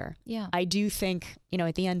matter. Yeah. I do think,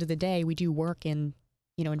 at the end of the day, we do work in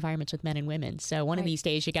environments with men and women. So one of these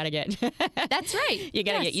days you got to get That's right. You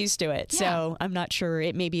got to get used to it. Yeah. So I'm not sure.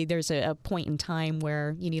 Maybe there's a point in time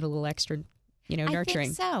where you need a little extra, nurturing. I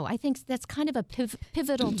think so. I think that's kind of a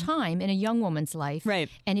pivotal time in a young woman's life. Right.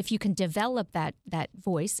 And if you can develop that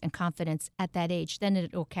voice and confidence at that age, then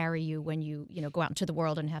it will carry you when you go out into the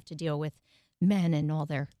world and have to deal with men and all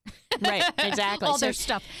their right, exactly. all their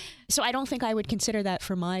stuff. So I don't think I would consider that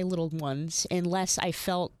for my little ones unless I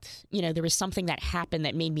felt, there was something that happened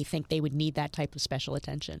that made me think they would need that type of special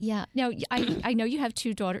attention. Yeah. Now, I know you have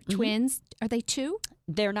two twins. Are they two?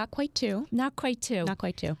 They're not quite two. Not quite two. Not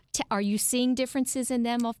quite two. Are you seeing differences in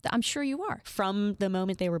them? I'm sure you are. From the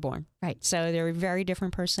moment they were born. Right. So they're very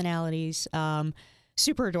different personalities.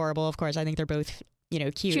 Super adorable, of course. I think they're both,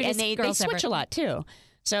 cute. Cutest And they girls switch ever. a lot, too.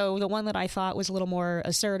 So the one that I thought was a little more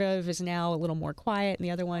assertive is now a little more quiet. And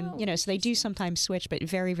the other one, so they do sometimes switch, but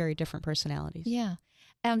very, very different personalities. Yeah.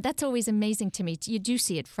 That's always amazing to me. You do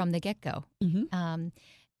see it from the get-go. Mm-hmm.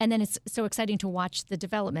 And then it's so exciting to watch the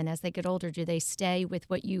development as they get older. Do they stay with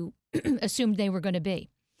what you assumed they were going to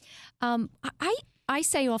be? I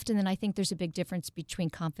say often that I think there's a big difference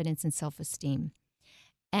between confidence and self-esteem.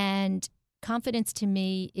 And confidence to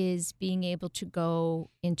me is being able to go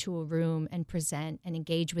into a room and present and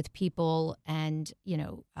engage with people and,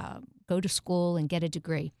 go to school and get a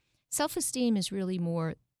degree. Self-esteem is really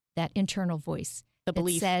more that internal voice The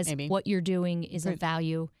belief, that says maybe. what you're doing is of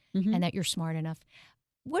value and that you're smart enough.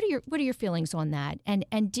 What are your feelings on that?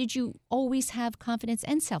 And did you always have confidence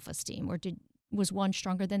and self-esteem, or was one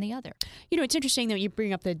stronger than the other? It's interesting that you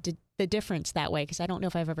bring up the difference that way, because I don't know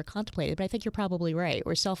if I've ever contemplated, but I think you're probably right.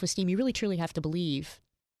 Where self-esteem, you really truly have to believe,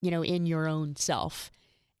 in your own self.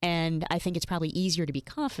 And I think it's probably easier to be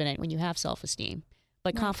confident when you have self-esteem.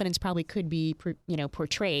 But confidence probably could be,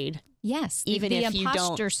 portrayed. Yes, even the if you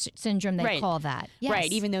don't. imposter syndrome, they call that. Yes.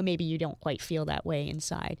 Right, even though maybe you don't quite feel that way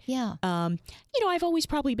inside. Yeah. I've always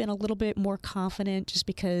probably been a little bit more confident just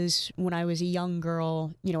because when I was a young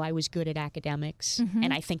girl, I was good at academics. Mm-hmm.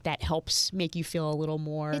 And I think that helps make you feel a little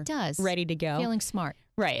more It does. ready to go. Feeling smart.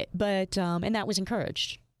 Right. But, and that was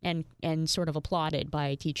encouraged and sort of applauded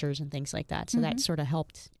by teachers and things like that. So that sort of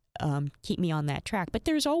helped keep me on that track. But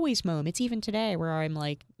there's always moments, even today, where I'm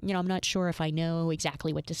like, I'm not sure if I know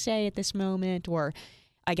exactly what to say at this moment, or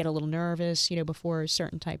I get a little nervous, before a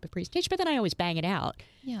certain type of presentation, but then I always bang it out.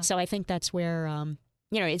 Yeah. So I think that's where,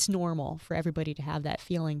 it's normal for everybody to have that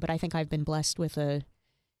feeling. But I think I've been blessed with a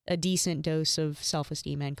decent dose of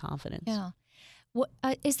self-esteem and confidence. Yeah. What,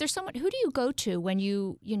 is there someone, who do you go to when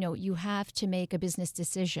you have to make a business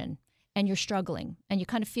decision and you're struggling and you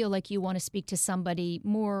kind of feel like you want to speak to somebody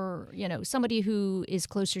more, somebody who is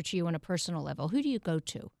closer to you on a personal level? Who do you go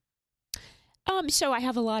to? So I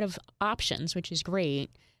have a lot of options, which is great.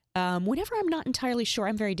 Whenever I'm not entirely sure,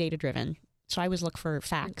 I'm very data-driven. So I always look for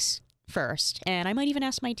facts first. And I might even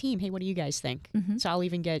ask my team, hey, what do you guys think? Mm-hmm. So I'll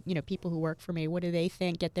even get, people who work for me, what do they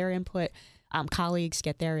think? Get their input. Colleagues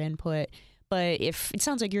get their input. But if it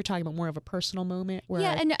sounds like you're talking about more of a personal moment where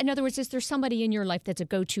and in other words, is there somebody in your life that's a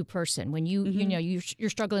go-to person when you're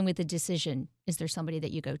struggling with a decision? Is there somebody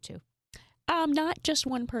that you go to? Not just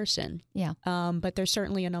one person. Yeah. But there's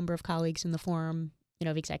certainly a number of colleagues in the forum,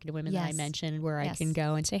 of executive women that I mentioned where I can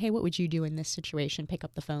go and say, hey, what would you do in this situation? Pick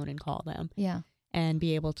up the phone and call them. Yeah. And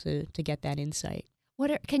be able to get that insight.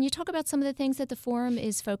 Can you talk about some of the things that the forum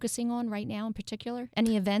is focusing on right now in particular?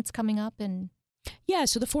 Any events coming up? Yeah,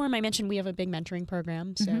 so the forum I mentioned, we have a big mentoring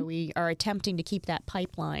program. So we are attempting to keep that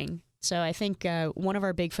pipeline. So I think one of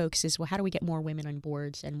our big focuses is, well, how do we get more women on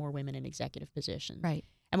boards and more women in executive positions? Right.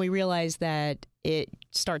 And we realize that it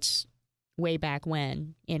starts way back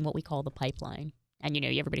when in what we call the pipeline. And,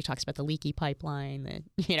 everybody talks about the leaky pipeline,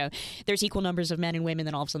 that, there's equal numbers of men and women,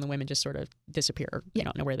 then all of a sudden the women just sort of disappear. You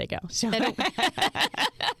don't know where they go. So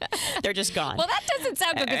they're just gone. Well, that doesn't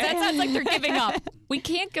sound good because that sounds like they're giving up. We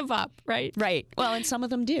can't give up, right? Right. Well, and some of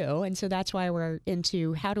them do. And so that's why we're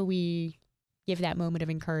into how do we give that moment of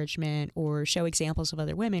encouragement or show examples of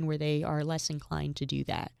other women where they are less inclined to do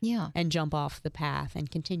that. Yeah. And jump off the path and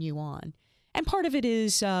continue on. And part of it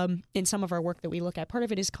is, in some of our work that we look at, part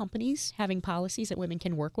of it is companies having policies that women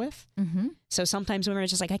can work with. Mm-hmm. So sometimes women are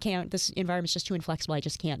just like, I can't, this environment's just too inflexible, I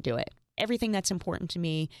just can't do it. Everything that's important to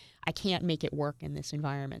me, I can't make it work in this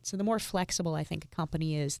environment. So the more flexible I think a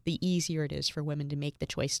company is, the easier it is for women to make the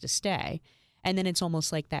choice to stay. And then it's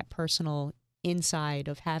almost like that personal inside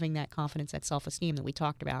of having that confidence, that self-esteem that we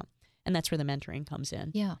talked about. And that's where the mentoring comes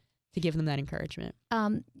in. Yeah. To give them that encouragement.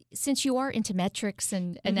 Since you are into metrics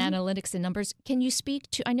and analytics and numbers, can you speak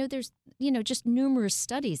to, I know there's, just numerous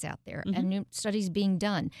studies out there and studies being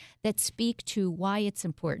done that speak to why it's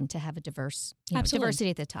important to have a diverse,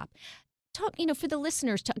 diversity at the top. Talk, for the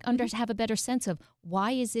listeners to have a better sense of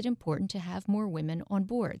why is it important to have more women on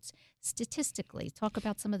boards? Statistically, talk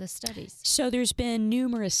about some of the studies. So there's been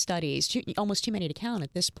numerous studies, almost too many to count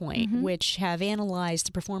at this point, which have analyzed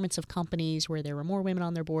the performance of companies where there were more women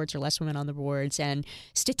on their boards or less women on the boards, and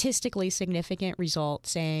statistically significant results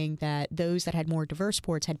saying that those that had more diverse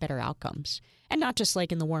boards had better outcomes. And not just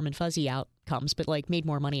like in the warm and fuzzy outcomes, but like made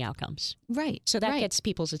more money outcomes. Right. So that gets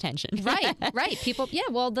people's attention. Right. People,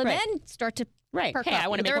 the men start to perk hey, up. I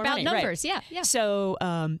want to make more money. They're about numbers. Right. Yeah. So,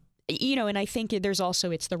 and I think there's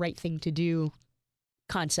also, it's the right thing to do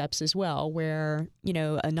concepts as well, where,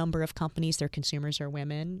 a number of companies, their consumers are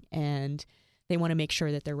women, and they want to make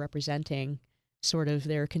sure that they're representing sort of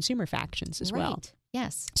their consumer factions as well.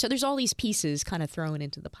 Yes. So there's all these pieces kind of thrown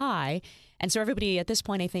into the pie. And so everybody at this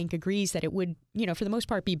point, I think, agrees that it would, for the most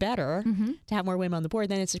part, be better to have more women on the board.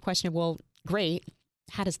 Then it's a question of, well, great.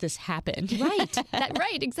 How does this happen? Right.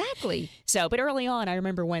 Right. Exactly. So, but early on, I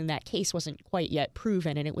remember when that case wasn't quite yet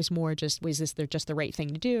proven, and it was more just, was this just the right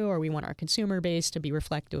thing to do, or we want our consumer base to be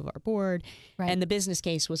reflective of our board? Right. And the business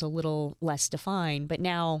case was a little less defined. But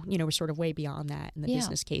now, we're sort of way beyond that in the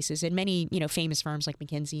business cases. And many, famous firms like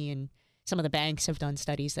McKinsey and some of the banks have done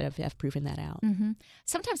studies that have proven that out. Mm-hmm.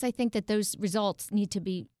 Sometimes I think that those results need to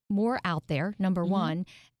be more out there, number one,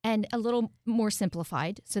 and a little more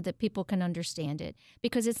simplified so that people can understand it.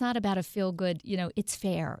 Because it's not about a feel-good, it's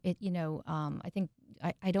fair. I think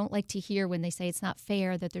I don't like to hear when they say it's not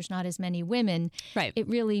fair that there's not as many women. Right. It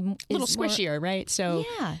really is a little squishier, right? So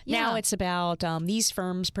now it's about these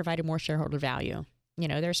firms provided more shareholder value.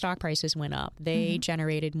 Their stock prices went up. They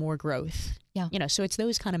generated more growth. Yeah. So it's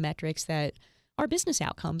those kind of metrics that are business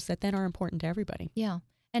outcomes that then are important to everybody. Yeah.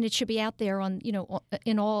 And it should be out there on,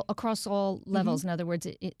 across all levels. In other words,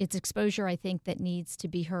 it's exposure, I think, that needs to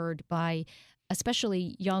be heard by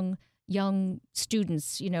especially young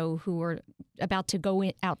students, who are about to go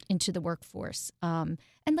out into the workforce. And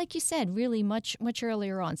like you said, really much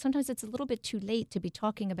earlier on. Sometimes it's a little bit too late to be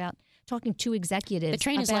talking to executives. The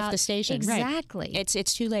train has left the station. Exactly. Right.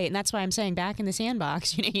 It's too late. And that's why I'm saying back in the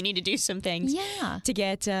sandbox, you need to do some things to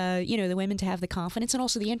get, the women to have the confidence and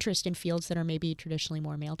also the interest in fields that are maybe traditionally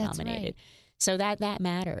more male dominated. Right. So that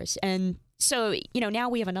matters. And so, now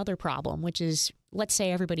we have another problem, which is, let's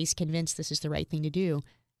say everybody's convinced this is the right thing to do.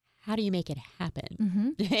 How do you make it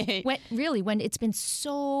happen? When it's been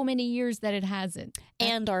so many years that it hasn't.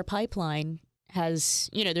 And our pipeline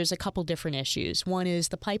has, there's a couple different issues. One is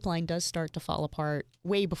the pipeline does start to fall apart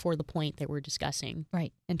way before the point that we're discussing.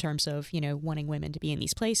 Right. In terms of, wanting women to be in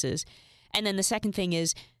these places. And then the second thing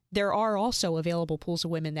is there are also available pools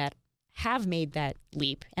of women that have made that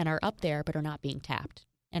leap and are up there but are not being tapped.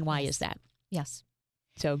 And why is that? Yes.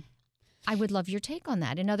 So I would love your take on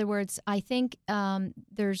that. In other words, I think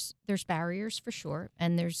there's barriers for sure,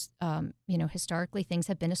 and there's historically things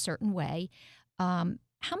have been a certain way.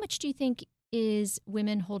 How much do you think is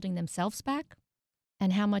women holding themselves back,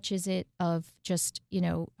 and how much is it of just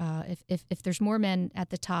if there's more men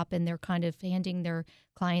at the top and they're kind of handing their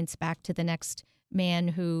clients back to the next man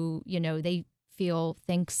who they feel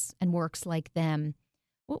thinks and works like them?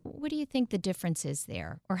 What do you think the difference is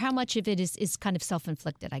there? Or how much of it is kind of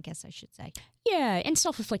self-inflicted, I guess I should say? Yeah, and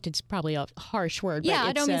self-inflicted is probably a harsh word. Yeah, but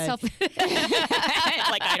I don't mean self...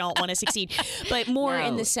 like I don't want to succeed. But more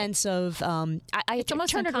in the sense of, I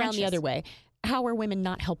turn it around the other way. How are women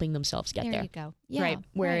not helping themselves get there? There you go. Yeah, right,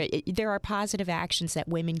 where there are positive actions that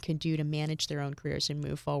women can do to manage their own careers and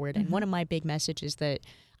move forward. And one of my big messages that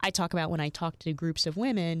I talk about when I talk to groups of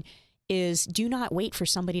women is do not wait for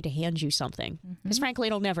somebody to hand you something. Because frankly,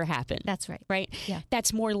 it'll never happen. That's right. Right? Yeah.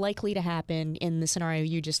 That's more likely to happen in the scenario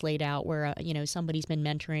you just laid out where, somebody's been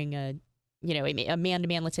mentoring a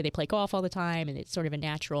man-to-man, let's say they play golf all the time and it's sort of a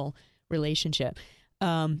natural relationship.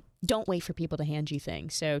 Don't wait for people to hand you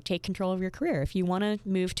things. So take control of your career. If you want to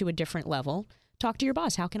move to a different level, talk to your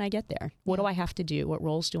boss. How can I get there? What do I have to do? What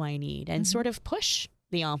roles do I need? And sort of push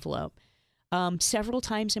the envelope. Several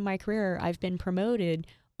times in my career, I've been promoted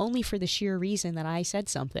only for the sheer reason that I said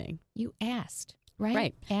something. You asked, right?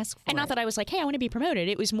 Right. Ask for And not it. that I was like, hey, I want to be promoted.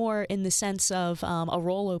 It was more in the sense of a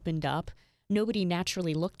role opened up. Nobody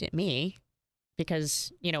naturally looked at me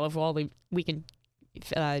because, of all we can,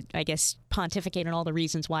 I guess, pontificate on all the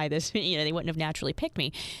reasons why this, they wouldn't have naturally picked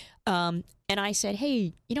me. And I said,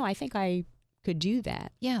 hey, I think I could do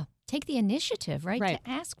that. Yeah. Take the initiative, right? Right. To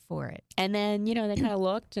ask for it. And then, they kind of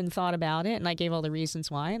looked and thought about it, and I gave all the reasons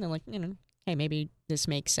why, and they're like, hey, maybe this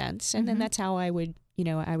makes sense. And then that's how I would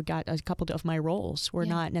got a couple of my roles were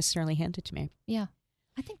not necessarily handed to me. Yeah.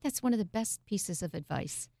 I think that's one of the best pieces of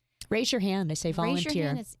advice. Raise your hand. I say volunteer. Raise your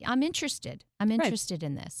hand. I'm interested. I'm interested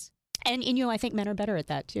in this. And I think men are better at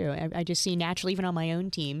that, too. I just see naturally, even on my own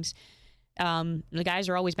teams, the guys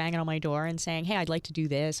are always banging on my door and saying, hey, I'd like to do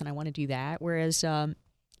this and I want to do that. Whereas,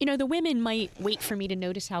 the women might wait for me to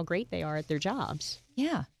notice how great they are at their jobs.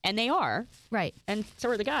 Yeah. And they are. Right. And so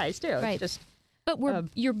are the guys, too. Right. But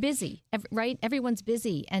you're busy, right? Everyone's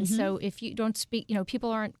busy. And so if you don't speak, people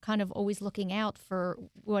aren't kind of always looking out for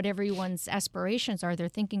what everyone's aspirations are. They're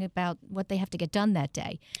thinking about what they have to get done that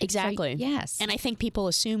day. Exactly. So, yes. And I think people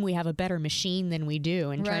assume we have a better machine than we do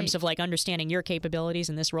in terms of like understanding your capabilities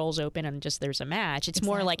and this role's open and just there's a match. It's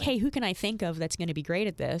more like, hey, who can I think of that's going to be great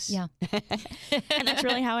at this? Yeah. And that's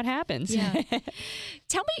really how it happens. Yeah.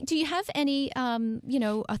 Tell me, do you have any,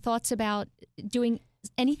 thoughts about doing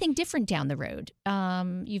anything different down the road?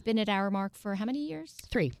 You've been at Aramark for how many years?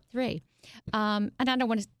 3. And I don't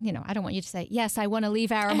want to, I don't want you to say, yes, I want to leave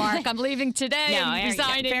Aramark. I'm leaving today. No, I'm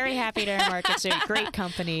resigning. Very happy to Aramark. It's a great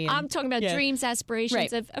company. I'm talking about dreams,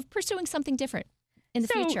 aspirations of pursuing something different in the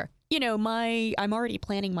future. I'm already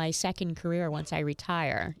planning my second career once I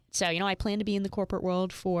retire. So, I plan to be in the corporate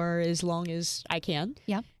world for as long as I can.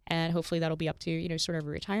 Yeah. And hopefully that'll be up to, sort of a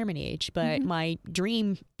retirement age. But my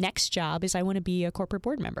dream next job is I want to be a corporate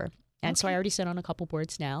board member. And so I already sit on a couple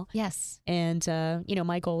boards now. Yes. And,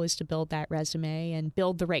 my goal is to build that resume and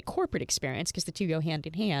build the right corporate experience, because the two go hand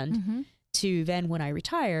in hand, to then when I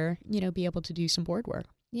retire, be able to do some board work.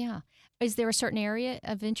 Yeah. Is there a certain area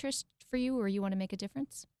of interest for you where you want to make a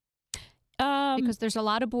difference? Because there's a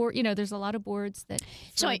lot of there's a lot of boards that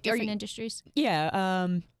for different industries. Yeah,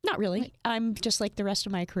 not really. Right. I'm just like the rest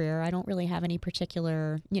of my career. I don't really have any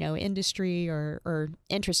particular, industry or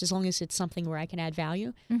interest, as long as it's something where I can add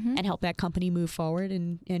value and help that company move forward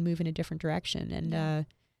and move in a different direction and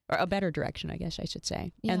or a better direction, I guess I should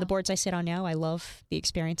say. Yeah. And the boards I sit on now, I love the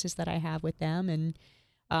experiences that I have with them, and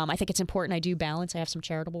I think it's important I do balance. I have some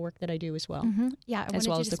charitable work that I do as well. Yeah, as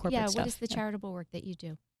well as the corporate stuff. What is the charitable work that you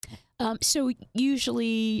do? So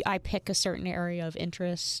usually I pick a certain area of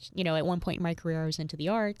interest. At one point in my career, I was into the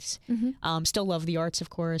arts. Still love the arts, of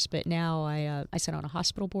course, but now I sit on a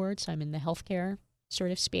hospital board, so I'm in the healthcare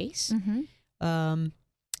sort of space. And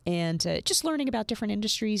just learning about different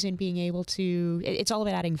industries and being able to, it's all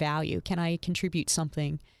about adding value. Can I contribute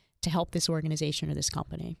something to help this organization or this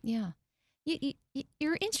company? Yeah.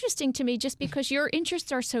 You're interesting to me just because your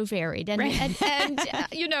interests are so varied, and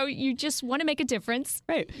you just want to make a difference,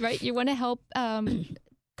 right? You want to help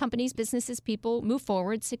companies, businesses, people move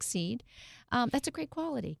forward, succeed. That's a great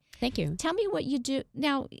quality. Thank you. Tell me what you do.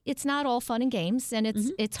 Now, it's not all fun and games, and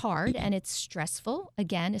it's hard and it's stressful,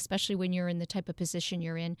 again, especially when you're in the type of position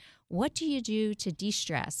you're in. What do you do to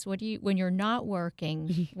de-stress? When you're not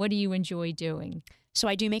working, what do you enjoy doing? So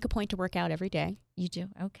I do make a point to work out every day. You do?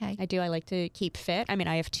 Okay. I do. I like to keep fit. I mean,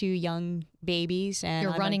 I have 2 young babies. And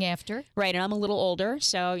you're running after? Right, and I'm a little older,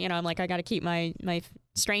 so, I'm like, I got to keep my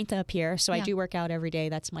strength up here. So I do work out every day.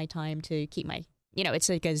 That's my time to keep my, it's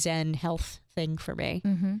like a Zen health thing for me.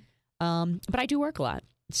 But I do work a lot.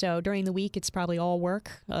 So during the week, it's probably all work,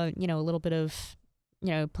 a little bit of,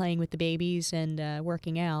 playing with the babies and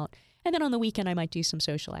working out. And then on the weekend, I might do some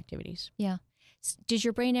social activities. Yeah. Does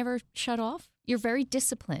your brain ever shut off? You're very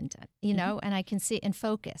disciplined, and I can see and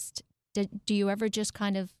focused. Do you ever just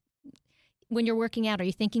kind of, when you're working out, are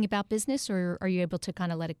you thinking about business, or are you able to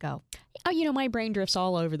kind of let it go? Oh, my brain drifts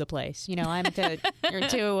all over the place. I'm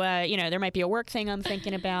there might be a work thing I'm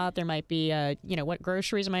thinking about. There might be, what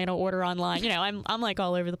groceries am I going to order online? I'm like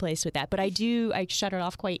all over the place with that. But I shut it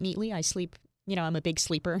off quite neatly. I sleep. I'm a big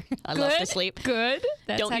sleeper. I love to sleep. Good.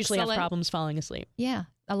 That's Don't usually excellent. have problems falling asleep. Yeah.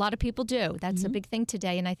 A lot of people do. That's a big thing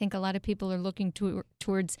today. And I think a lot of people are looking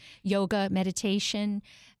towards yoga, meditation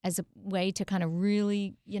as a way to kind of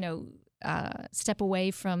really, step away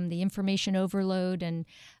from the information overload. And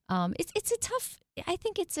it's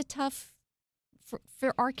a tough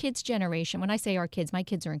for our kids' generation. When I say our kids, my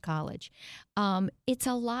kids are in college. It's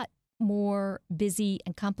a lot more busy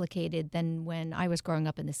and complicated than when I was growing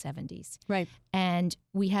up in the 70s. Right. And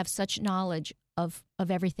we have such knowledge of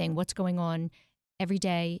everything, what's going on every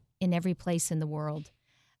day in every place in the world.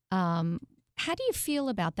 How do you feel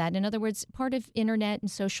about that? In other words, part of internet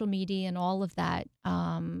and social media and all of that,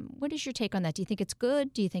 what is your take on that? Do you think it's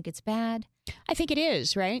good? Do you think it's bad? I think it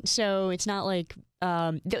is, right? So it's not like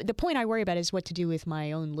the point I worry about is what to do with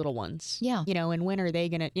my own little ones. Yeah. And when are they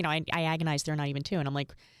going to, I agonize they're not even 2. And I'm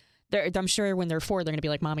like, I'm sure when they're 4, they're going to be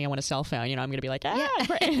like, Mommy, I want a cell phone. I'm going to be like,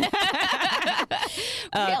 Really?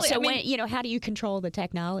 So when, how do you control the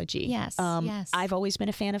technology? Yes, yes. I've always been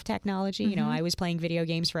a fan of technology. Mm-hmm. I was playing video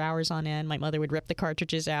games for hours on end. My mother would rip the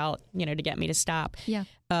cartridges out, to get me to stop. Yeah.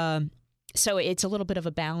 So it's a little bit of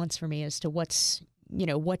a balance for me as to what's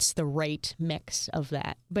the right mix of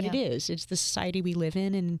that. But it's the society we live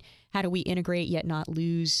in, and how do we integrate yet not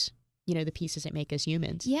lose the pieces that make us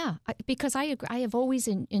humans. Yeah, because I agree. I have always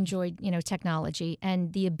enjoyed, technology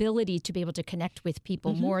and the ability to be able to connect with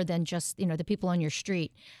people more than just, the people on your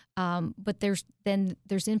street. But there's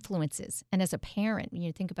influences. And as a parent, when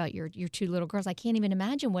you think about your 2 little girls, I can't even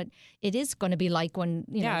imagine what it is going to be like when,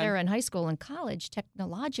 they're in high school and college.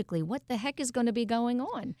 Technologically, what the heck is going to be going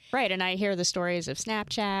on? Right. And I hear the stories of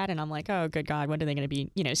Snapchat and I'm like, oh, good God, what are they going to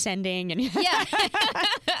be, sending? And yeah.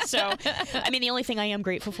 So, the only thing I am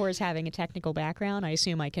grateful for is having a technical background. I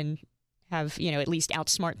assume I can have, at least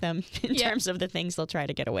outsmart them in terms of the things they'll try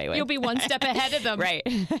to get away with. You'll be one step ahead of them. Right.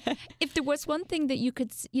 If there was one thing that you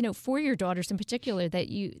could, for your daughters in particular,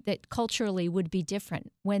 that culturally would be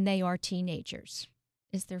different when they are teenagers,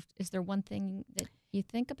 is there one thing that you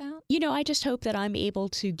think about? I just hope that I'm able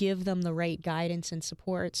to give them the right guidance and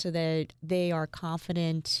support so that they are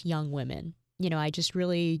confident young women. I just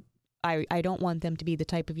really, I don't want them to be the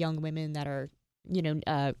type of young women that are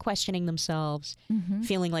questioning themselves,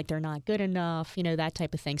 feeling like they're not good enough, that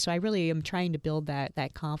type of thing. So I really am trying to build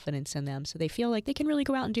that confidence in them so they feel like they can really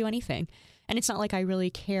go out and do anything. And it's not like I really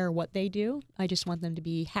care what they do. I just want them to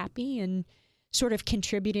be happy and sort of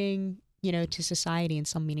contributing, to society in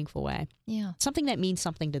some meaningful way. Yeah. Something that means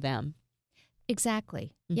something to them.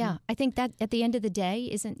 Exactly. Yeah. I think that at the end of the day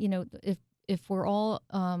isn't, if we're all,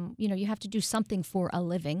 you have to do something for a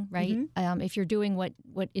living, right? If you're doing what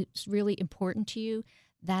is really important to you,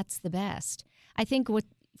 that's the best. I think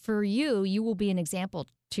for you will be an example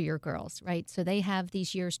to your girls, right? So they have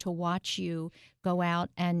these years to watch you go out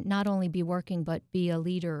and not only be working, but be a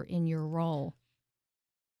leader in your role.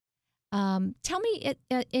 Tell me,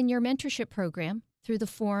 in your mentorship program through the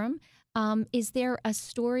forum, is there a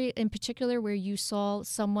story in particular where you saw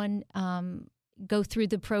someone go through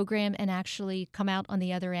the program and actually come out on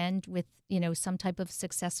the other end with, some type of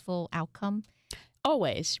successful outcome?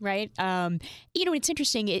 Always, right? It's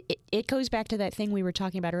interesting. It goes back to that thing we were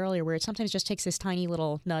talking about earlier where it sometimes just takes this tiny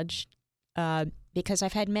little nudge because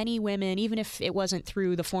I've had many women, even if it wasn't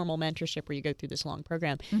through the formal mentorship where you go through this long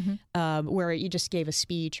program, where you just gave a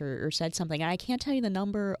speech or said something. And I can't tell you the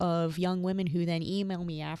number of young women who then email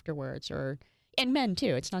me afterwards, and men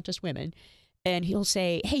too. It's not just women. And he'll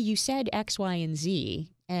say, hey, you said X, Y, and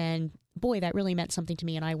Z. And boy, that really meant something to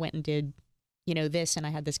me. And I went and did, this, and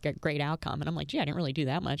I had this great outcome. And I'm like, gee, I didn't really do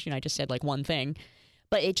that much. I just said like one thing.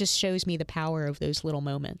 But it just shows me the power of those little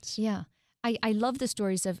moments. Yeah. I love the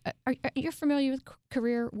stories of, are you familiar with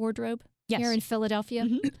Career Wardrobe? Yes. Here in Philadelphia?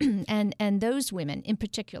 And those women in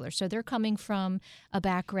particular. So they're coming from a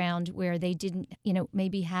background where they didn't,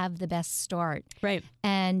 maybe have the best start. Right.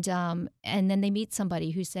 And then they meet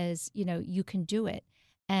somebody who says, you can do it.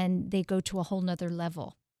 And they go to a whole nother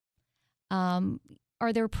level.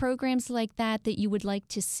 Are there programs like that you would like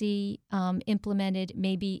to see implemented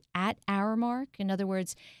maybe at Aramark? In other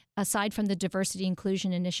words, aside from the diversity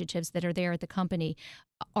inclusion initiatives that are there at the company,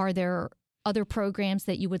 are there other programs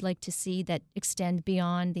that you would like to see that extend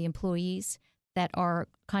beyond the employees that are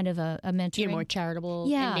kind of a mentoring? More charitable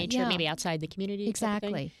in nature, maybe outside the community.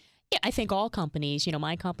 Exactly. Yeah, I think all companies,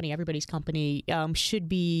 my company, everybody's company, should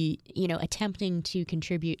be, attempting to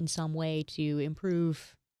contribute in some way to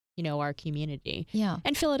improve, our community. Yeah.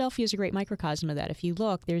 And Philadelphia is a great microcosm of that. If you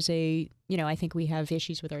look, there's I think we have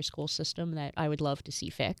issues with our school system that I would love to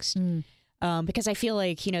see fixed. Because I feel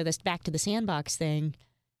like, this back to the sandbox thing,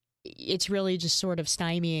 it's really just sort of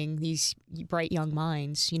stymieing these bright young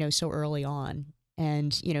minds, so early on,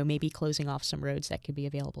 and, maybe closing off some roads that could be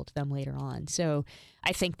available to them later on. So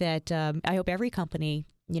I think that I hope every company,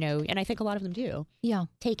 and I think a lot of them do,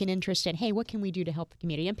 take an interest in, hey, what can we do to help the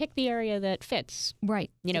community, and pick the area that fits. Right.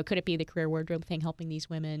 Could it be the Career Wardrobe thing, helping these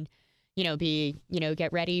women,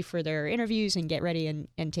 get ready for their interviews and get ready and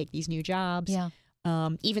take these new jobs. Yeah.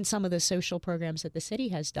 Even some of the social programs that the city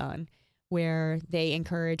has done, where they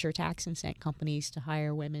encourage or tax incent companies to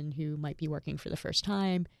hire women who might be working for the first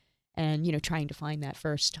time and, trying to find that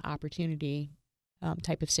first opportunity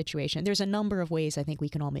type of situation. There's a number of ways I think we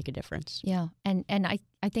can all make a difference. Yeah. And I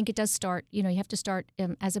think it does start, you have to start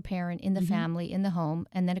as a parent in the family, in the home,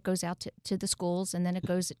 and then it goes out to the schools, and then it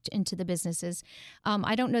goes into the businesses.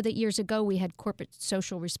 I don't know that years ago we had corporate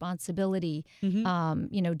social responsibility,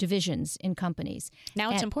 divisions in companies.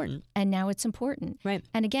 Now it's important. And now it's important. Right.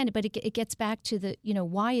 And again, but it gets back to the,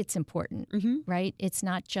 why it's important, right? It's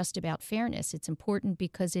not just about fairness. It's important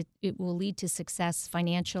because it will lead to success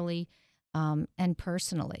financially, and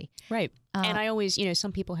personally. Right. And I always,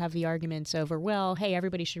 some people have the arguments over, well, hey,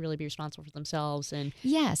 everybody should really be responsible for themselves. And,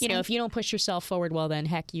 yes, if you don't push yourself forward, well, then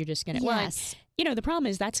heck, you're just going to, yes. The problem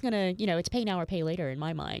is that's going to, it's pay now or pay later in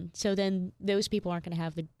my mind. So then those people aren't going to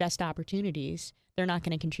have the best opportunities. They're not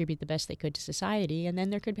going to contribute the best they could to society. And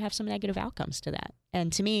then there could have some negative outcomes to that.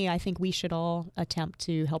 And to me, I think we should all attempt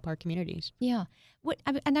to help our communities. Yeah.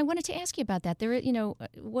 And I wanted to ask you about that. There,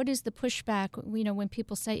 what is the pushback, when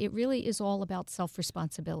people say it really is all about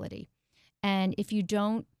self-responsibility? And if you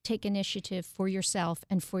don't take initiative for yourself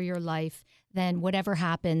and for your life, then whatever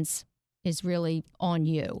happens is really on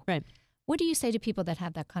you. Right. What do you say to people that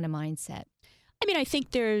have that kind of mindset? I mean, I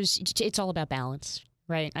think it's all about balance,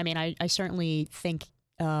 right? I mean, I certainly think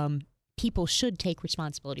people should take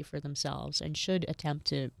responsibility for themselves and should attempt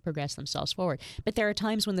to progress themselves forward. But there are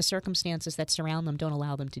times when the circumstances that surround them don't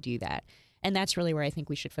allow them to do that. And that's really where I think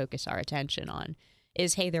we should focus our attention on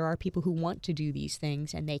is, hey, there are people who want to do these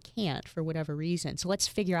things and they can't for whatever reason. So let's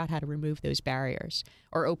figure out how to remove those barriers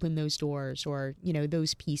or open those doors or,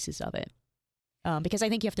 those pieces of it. Because I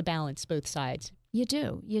think you have to balance both sides. You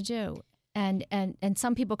do. And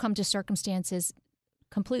some people come to circumstances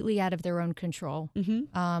completely out of their own control.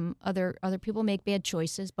 Other people make bad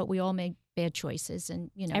choices, but we all make bad choices,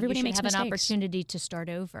 and everybody you should makes have mistakes. an opportunity to start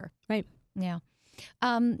over. Right. Yeah.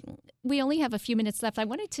 We only have a few minutes left. I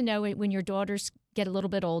wanted to know, when your daughters get a little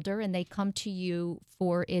bit older and they come to you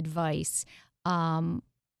for advice,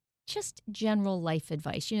 just general life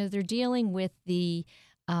advice. They're dealing with the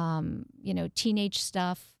teenage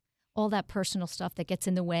stuff, all that personal stuff that gets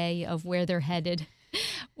in the way of where they're headed.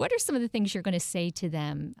 What are some of the things you're going to say to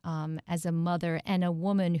them as a mother and a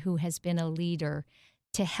woman who has been a leader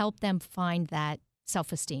to help them find that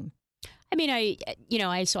self-esteem? I mean, I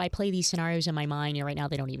play these scenarios in my mind. Right now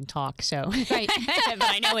they don't even talk, so right. But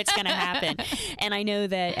I know it's going to happen, and I know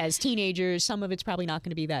that as teenagers, some of it's probably not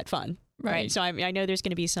going to be that fun. Right. So I know there's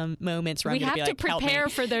going to be some moments where I'm going to be like, help me. We have to prepare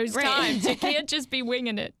for those times. You can't just be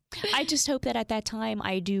winging it. I just hope that at that time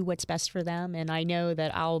I do what's best for them, and I know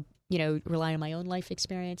that I'll rely on my own life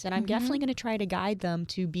experience, and I'm definitely going to try to guide them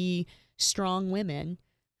to be strong women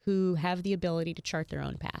who have the ability to chart their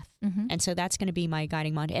own path. And so that's going to be my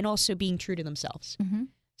guiding mind, and also being true to themselves.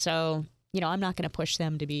 So, I'm not going to push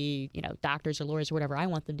them to be, doctors or lawyers or whatever I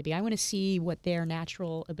want them to be. I want to see what their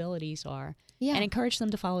natural abilities are and encourage them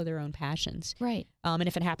to follow their own passions. Right. And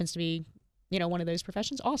if it happens to be, one of those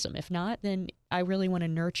professions, awesome. If not, then I really want to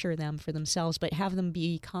nurture them for themselves, but have them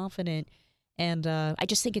be confident. And I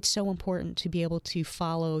just think it's so important to be able to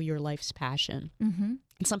follow your life's passion.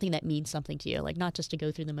 And something that means something to you, like not just to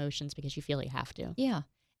go through the motions because you feel you have to. Yeah.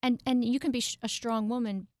 And you can be a strong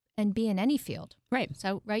woman and be in any field. Right.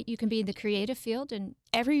 So, you can be in the creative field, and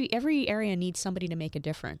every area needs somebody to make a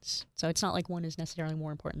difference. So it's not like one is necessarily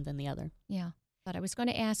more important than the other. Yeah. But I was going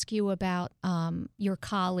to ask you about your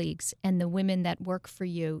colleagues and the women that work for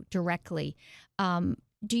you directly.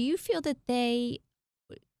 Do you feel that they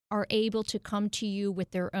are able to come to you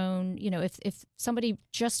with their own, if somebody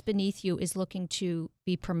just beneath you is looking to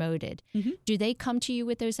be promoted, do they come to you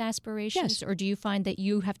with those aspirations? Yes. Or do you find that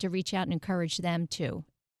you have to reach out and encourage them too?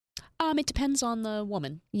 It depends on the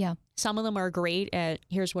woman. Yeah. Some of them are great at,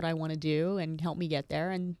 here's what I want to do and help me get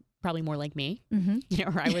there, and probably more like me,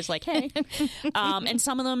 where I was like, hey. And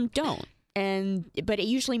some of them don't. But it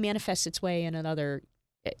usually manifests its way in another,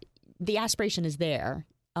 the aspiration is there.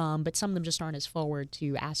 But some of them just aren't as forward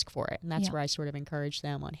to ask for it. And that's where I sort of encourage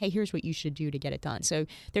them on, hey, here's what you should do to get it done. So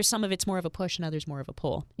there's some of it's more of a push and others more of a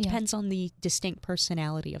pull. Depends on the distinct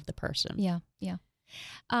personality of the person. Yeah.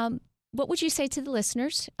 What would you say to the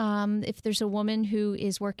listeners if there's a woman who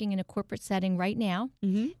is working in a corporate setting right now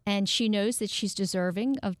and she knows that she's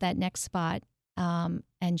deserving of that next spot and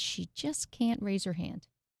she just can't raise her hand?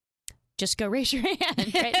 Just go raise your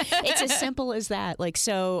hand. Right? It's as simple as that.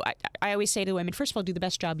 So I always say to women, first of all, do the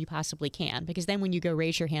best job you possibly can, because then when you go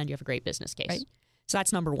raise your hand, you have a great business case. Right. So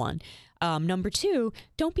that's number one. Number two,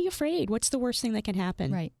 don't be afraid. What's the worst thing that can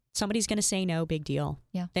happen? Right. Somebody's going to say no, big deal.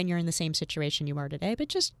 Yeah. Then you're in the same situation you are today. But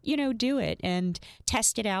just, do it and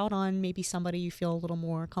test it out on maybe somebody you feel a little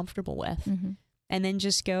more comfortable with. Mm-hmm. And then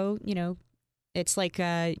just go, it's like,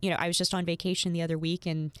 I was just on vacation the other week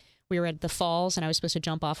and we were at the falls and I was supposed to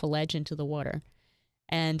jump off a ledge into the water.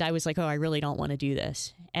 And I was like, oh, I really don't want to do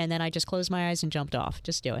this. And then I just closed my eyes and jumped off.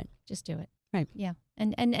 Just do it. Just do it. Right. Yeah.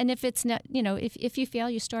 And if it's not, if you fail,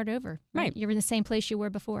 you start over. Right. You're in the same place you were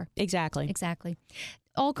before. Exactly.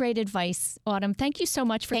 All great advice, Autumn. Thank you so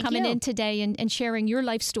much for coming in today and sharing your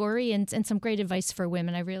life story and some great advice for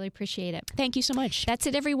women. I really appreciate it. Thank you so much. That's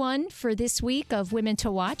it, everyone, for this week of Women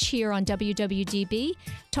to Watch here on WWDB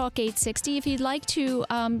Talk 860. If you'd like to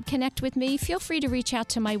connect with me, feel free to reach out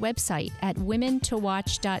to my website at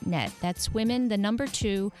womentowatch.net. That's women, the number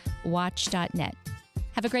 2, watch.net.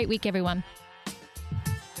 Have a great week, everyone.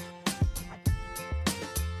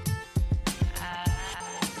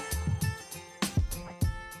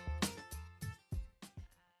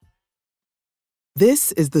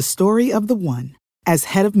 This is the story of the one. As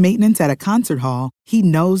head of maintenance at a concert hall, he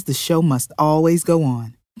knows the show must always go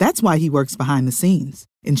on. That's why he works behind the scenes,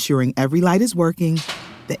 ensuring every light is working,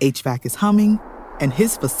 the HVAC is humming, and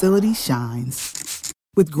his facility shines.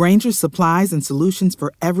 With Grainger's supplies and solutions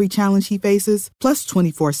for every challenge he faces, plus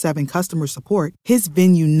 24/7 customer support, his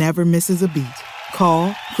venue never misses a beat.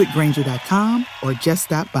 Call quickgrainger.com or just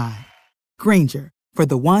stop by. Grainger, for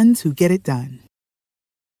the ones who get it done.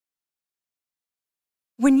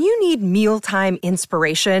 When you need mealtime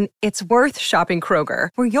inspiration, it's worth shopping Kroger,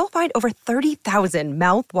 where you'll find over 30,000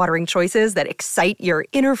 mouth-watering choices that excite your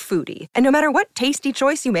inner foodie. And no matter what tasty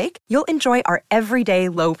choice you make, you'll enjoy our everyday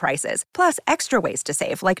low prices, plus extra ways to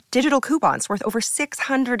save, like digital coupons worth over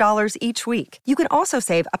 $600 each week. You can also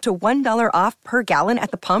save up to $1 off per gallon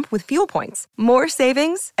at the pump with fuel points. More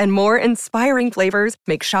savings and more inspiring flavors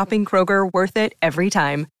make shopping Kroger worth it every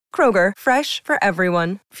time. Kroger, fresh for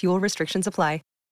everyone. Fuel restrictions apply.